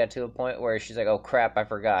 but she got to a point where she's like, oh crap, I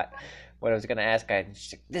forgot what I was going to ask.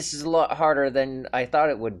 She's like, this is a lot harder than I thought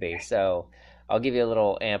it would be. So I'll give you a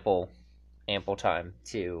little ample time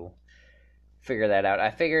to figure that out.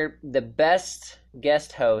 I figured the best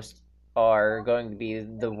guest hosts are going to be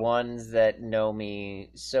the ones that know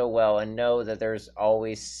me so well and know that there's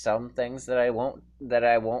always some things that I won't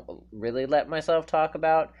really let myself talk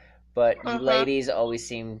about, but you ladies always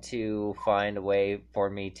seem to find a way for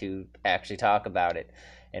me to actually talk about it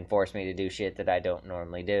and force me to do shit that I don't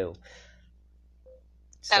normally do.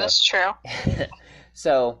 That is true.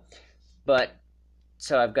 So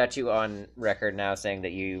I've got you on record now saying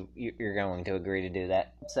that you're going to agree to do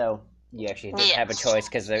that. So you actually didn't have a choice,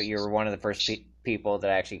 because you were one of the first people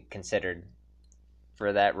that I actually considered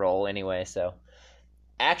for that role anyway. So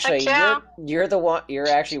actually, you're the one. You're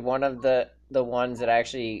actually one of the ones that I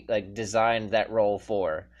actually like designed that role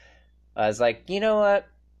for. I was like, you know what,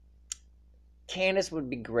 Candace would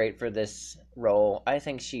be great for this role. I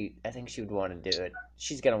think she would want to do it.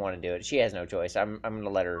 She's gonna want to do it. She has no choice. I'm gonna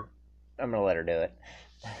let her do it.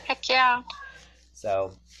 Heck yeah.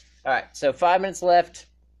 So, all right. So 5 minutes left.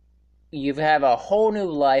 You have a whole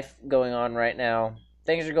new life going on right now.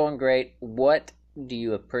 Things are going great. What do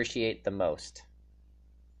you appreciate the most?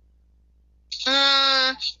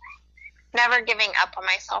 Never giving up on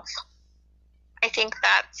myself. I think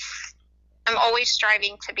I'm always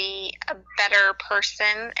striving to be a better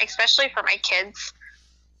person, especially for my kids.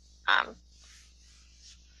 I'm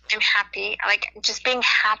happy. Like, just being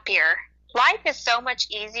happier. Life is so much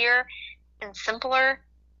easier and simpler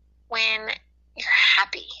when you're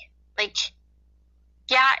happy. Like,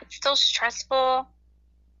 yeah, it's still stressful,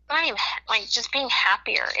 but I mean, like, just being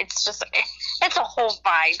happier. It's a whole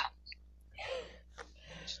vibe.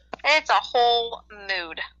 It's a whole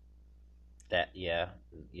mood. That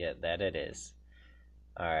it is.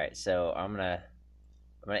 All right, so I'm gonna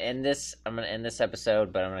end this. I'm gonna end this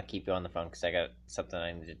episode, but I'm gonna keep you on the phone because I got something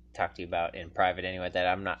I need to talk to you about in private anyway that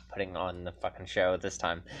I'm not putting on the fucking show this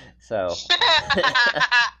time. So,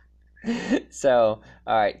 all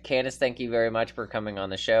right, Candace, thank you very much for coming on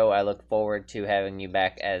the show. I look forward to having you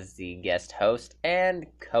back as the guest host and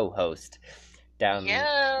co-host down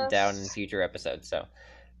in future episodes. So,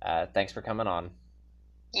 thanks for coming on.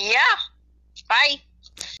 Yeah. Bye.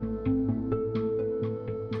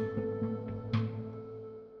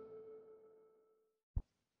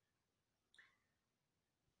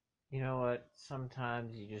 You know what?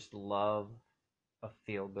 Sometimes you just love a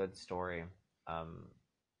feel-good story. I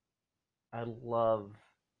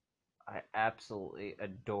absolutely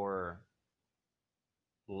adore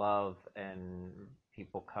love and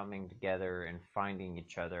people coming together and finding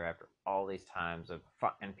each other after all these times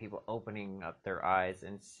and people opening up their eyes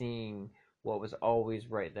and seeing what was always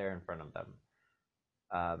right there in front of them.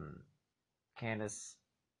 Candace,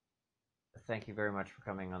 thank you very much for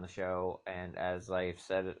coming on the show. And as I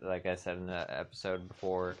said, like I said in the episode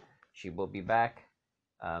before, she will be back,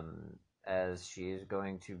 um, as she is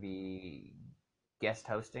going to be guest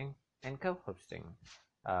hosting and co-hosting.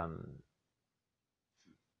 Um,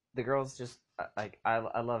 the girls just like I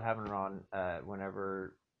love having her on.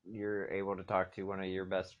 Whenever you're able to talk to one of your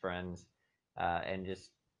best friends, and just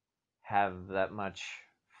have that much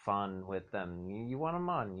fun with them, you want them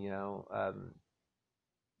on. You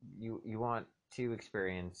want to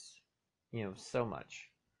experience, so much.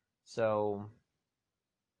 So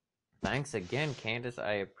thanks again, Candace.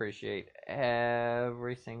 I appreciate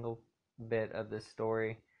every single bit of this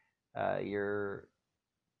story. You're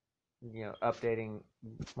updating,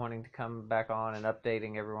 wanting to come back on and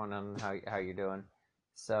updating everyone on how you're doing.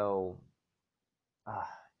 So uh,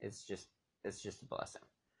 it's just it's just a blessing.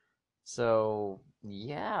 So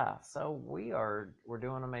yeah, so we're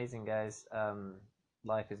doing amazing, guys.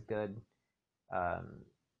 Life is good. Um,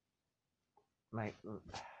 my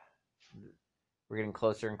We're getting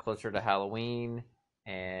closer and closer to Halloween,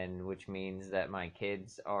 and which means that my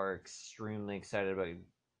kids are extremely excited about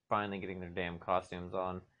finally getting their damn costumes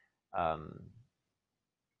on. Um,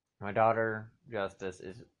 my daughter Justice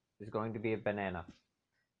is going to be a banana.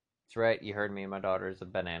 That's right, you heard me. My daughter is a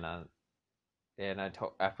banana, and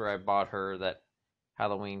after I bought her that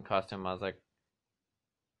Halloween costume, I was like,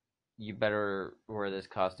 "You better wear this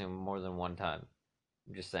costume more than one time."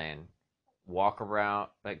 I'm just saying, walk around,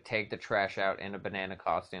 like take the trash out in a banana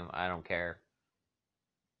costume. I don't care.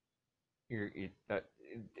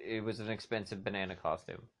 It was an expensive banana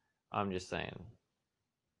costume. I'm just saying.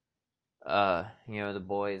 The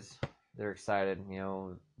boys, they're excited.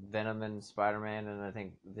 Venom and Spider Man, and I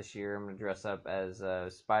think this year I'm gonna dress up as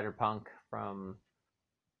Spider Punk from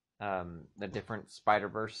the different Spider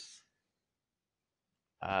Verse.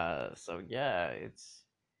 So yeah, it's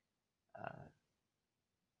uh,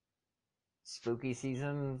 spooky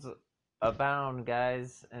seasons abound,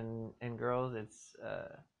 guys and girls. It's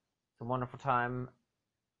a wonderful time.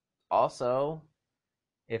 Also,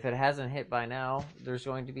 if it hasn't hit by now, there's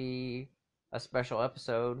going to be a special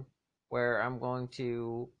episode where I'm going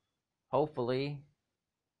to hopefully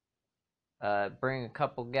bring a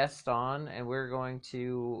couple guests on, and we're going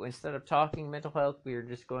to, instead of talking mental health, we are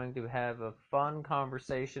just going to have a fun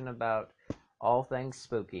conversation about all things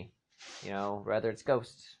spooky. Whether it's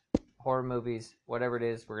ghosts, horror movies, whatever it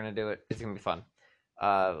is, we're going to do it. It's going to be fun.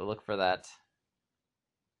 Look for that.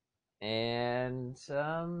 And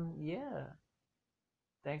yeah.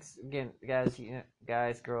 Thanks again, guys.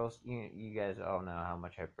 Guys, girls, you guys all know how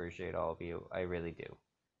much I appreciate all of you. I really do.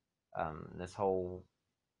 This whole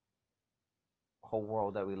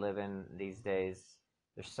world that we live in these days,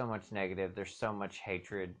 there's so much negative. There's so much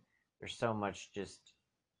hatred. There's so much just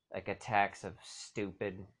like attacks of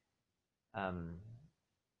stupid um,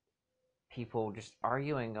 people just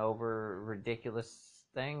arguing over ridiculous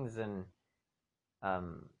things,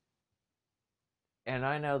 um, and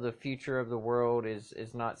I know the future of the world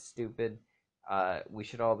is not stupid. We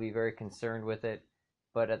should all be very concerned with it.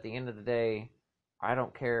 But at the end of the day, I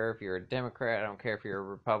don't care if you're a Democrat. I don't care if you're a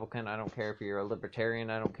Republican. I don't care if you're a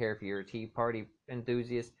Libertarian. I don't care if you're a Tea Party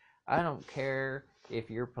enthusiast. I don't care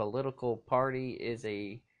if your political party is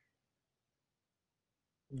a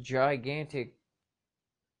gigantic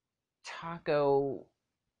taco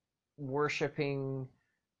worshipping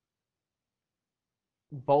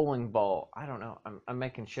bowling ball. I don't know. I'm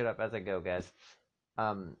making shit up as I go, guys.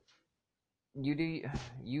 Um, you do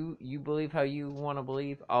you believe how you want to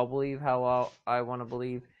believe. I'll believe how I want to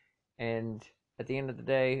believe, and at the end of the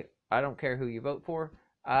day, I don't care who you vote for.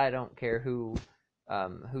 I don't care who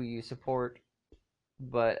you support,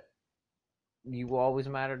 but you will always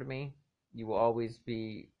matter to me. You will always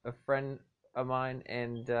be a friend of mine,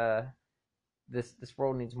 and this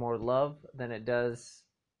world needs more love than it does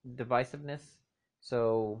divisiveness.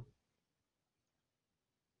 So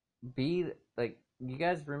be like, you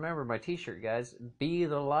guys remember my T-shirt, guys. Be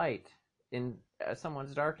the light in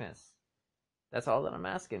someone's darkness. That's all that I'm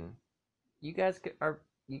asking. You guys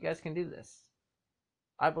you guys can do this.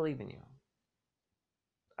 I believe in you.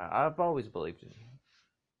 I've always believed in you.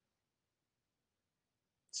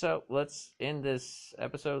 So let's end this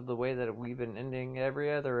episode the way that we've been ending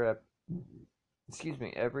every other excuse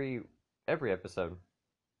me, every episode,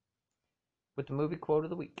 with the movie quote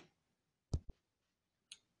of the week.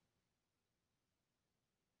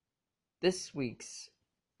 This week's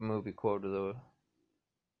movie quote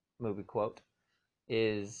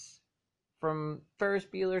is from Ferris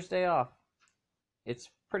Bueller's Day Off.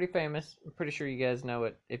 It's pretty famous. I'm pretty sure you guys know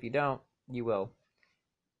it. If you don't, you will.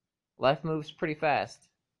 Life moves pretty fast.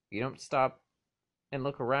 If you don't stop and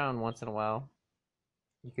look around once in a while,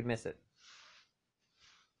 you could miss it.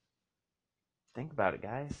 Think about it,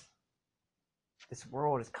 guys. This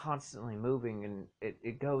world is constantly moving, and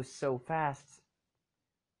it goes so fast.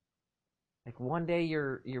 Like one day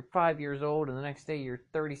you're 5 years old, and the next day you're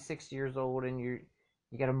 36 years old, and you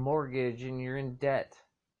got a mortgage, and you're in debt,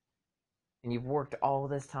 and you've worked all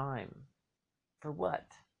this time for what?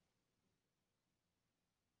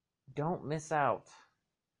 Don't miss out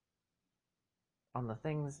on the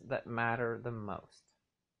things that matter the most.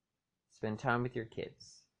 Spend time with your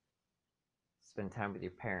kids. Spend time with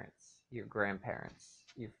your parents, your grandparents,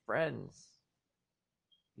 your friends,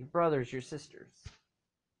 your brothers, your sisters.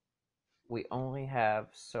 We only have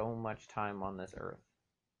so much time on this earth.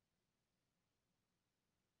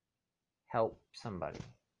 Help somebody.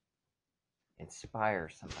 Inspire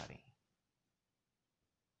somebody.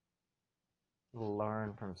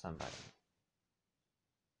 Learn from somebody.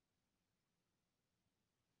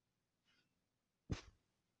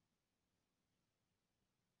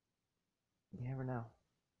 You never know.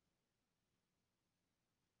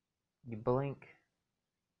 You blink,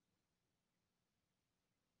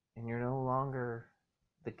 and you're no longer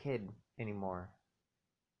the kid anymore.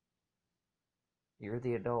 You're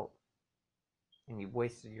the adult, and you've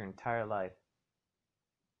wasted your entire life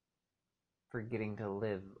forgetting to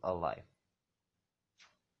live a life.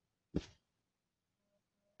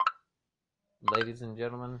 Ladies and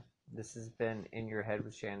gentlemen, this has been In Your Head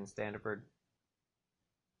with Shannon Standiford.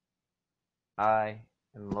 I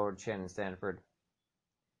am Lord Shannon Standiford.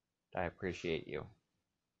 I appreciate you.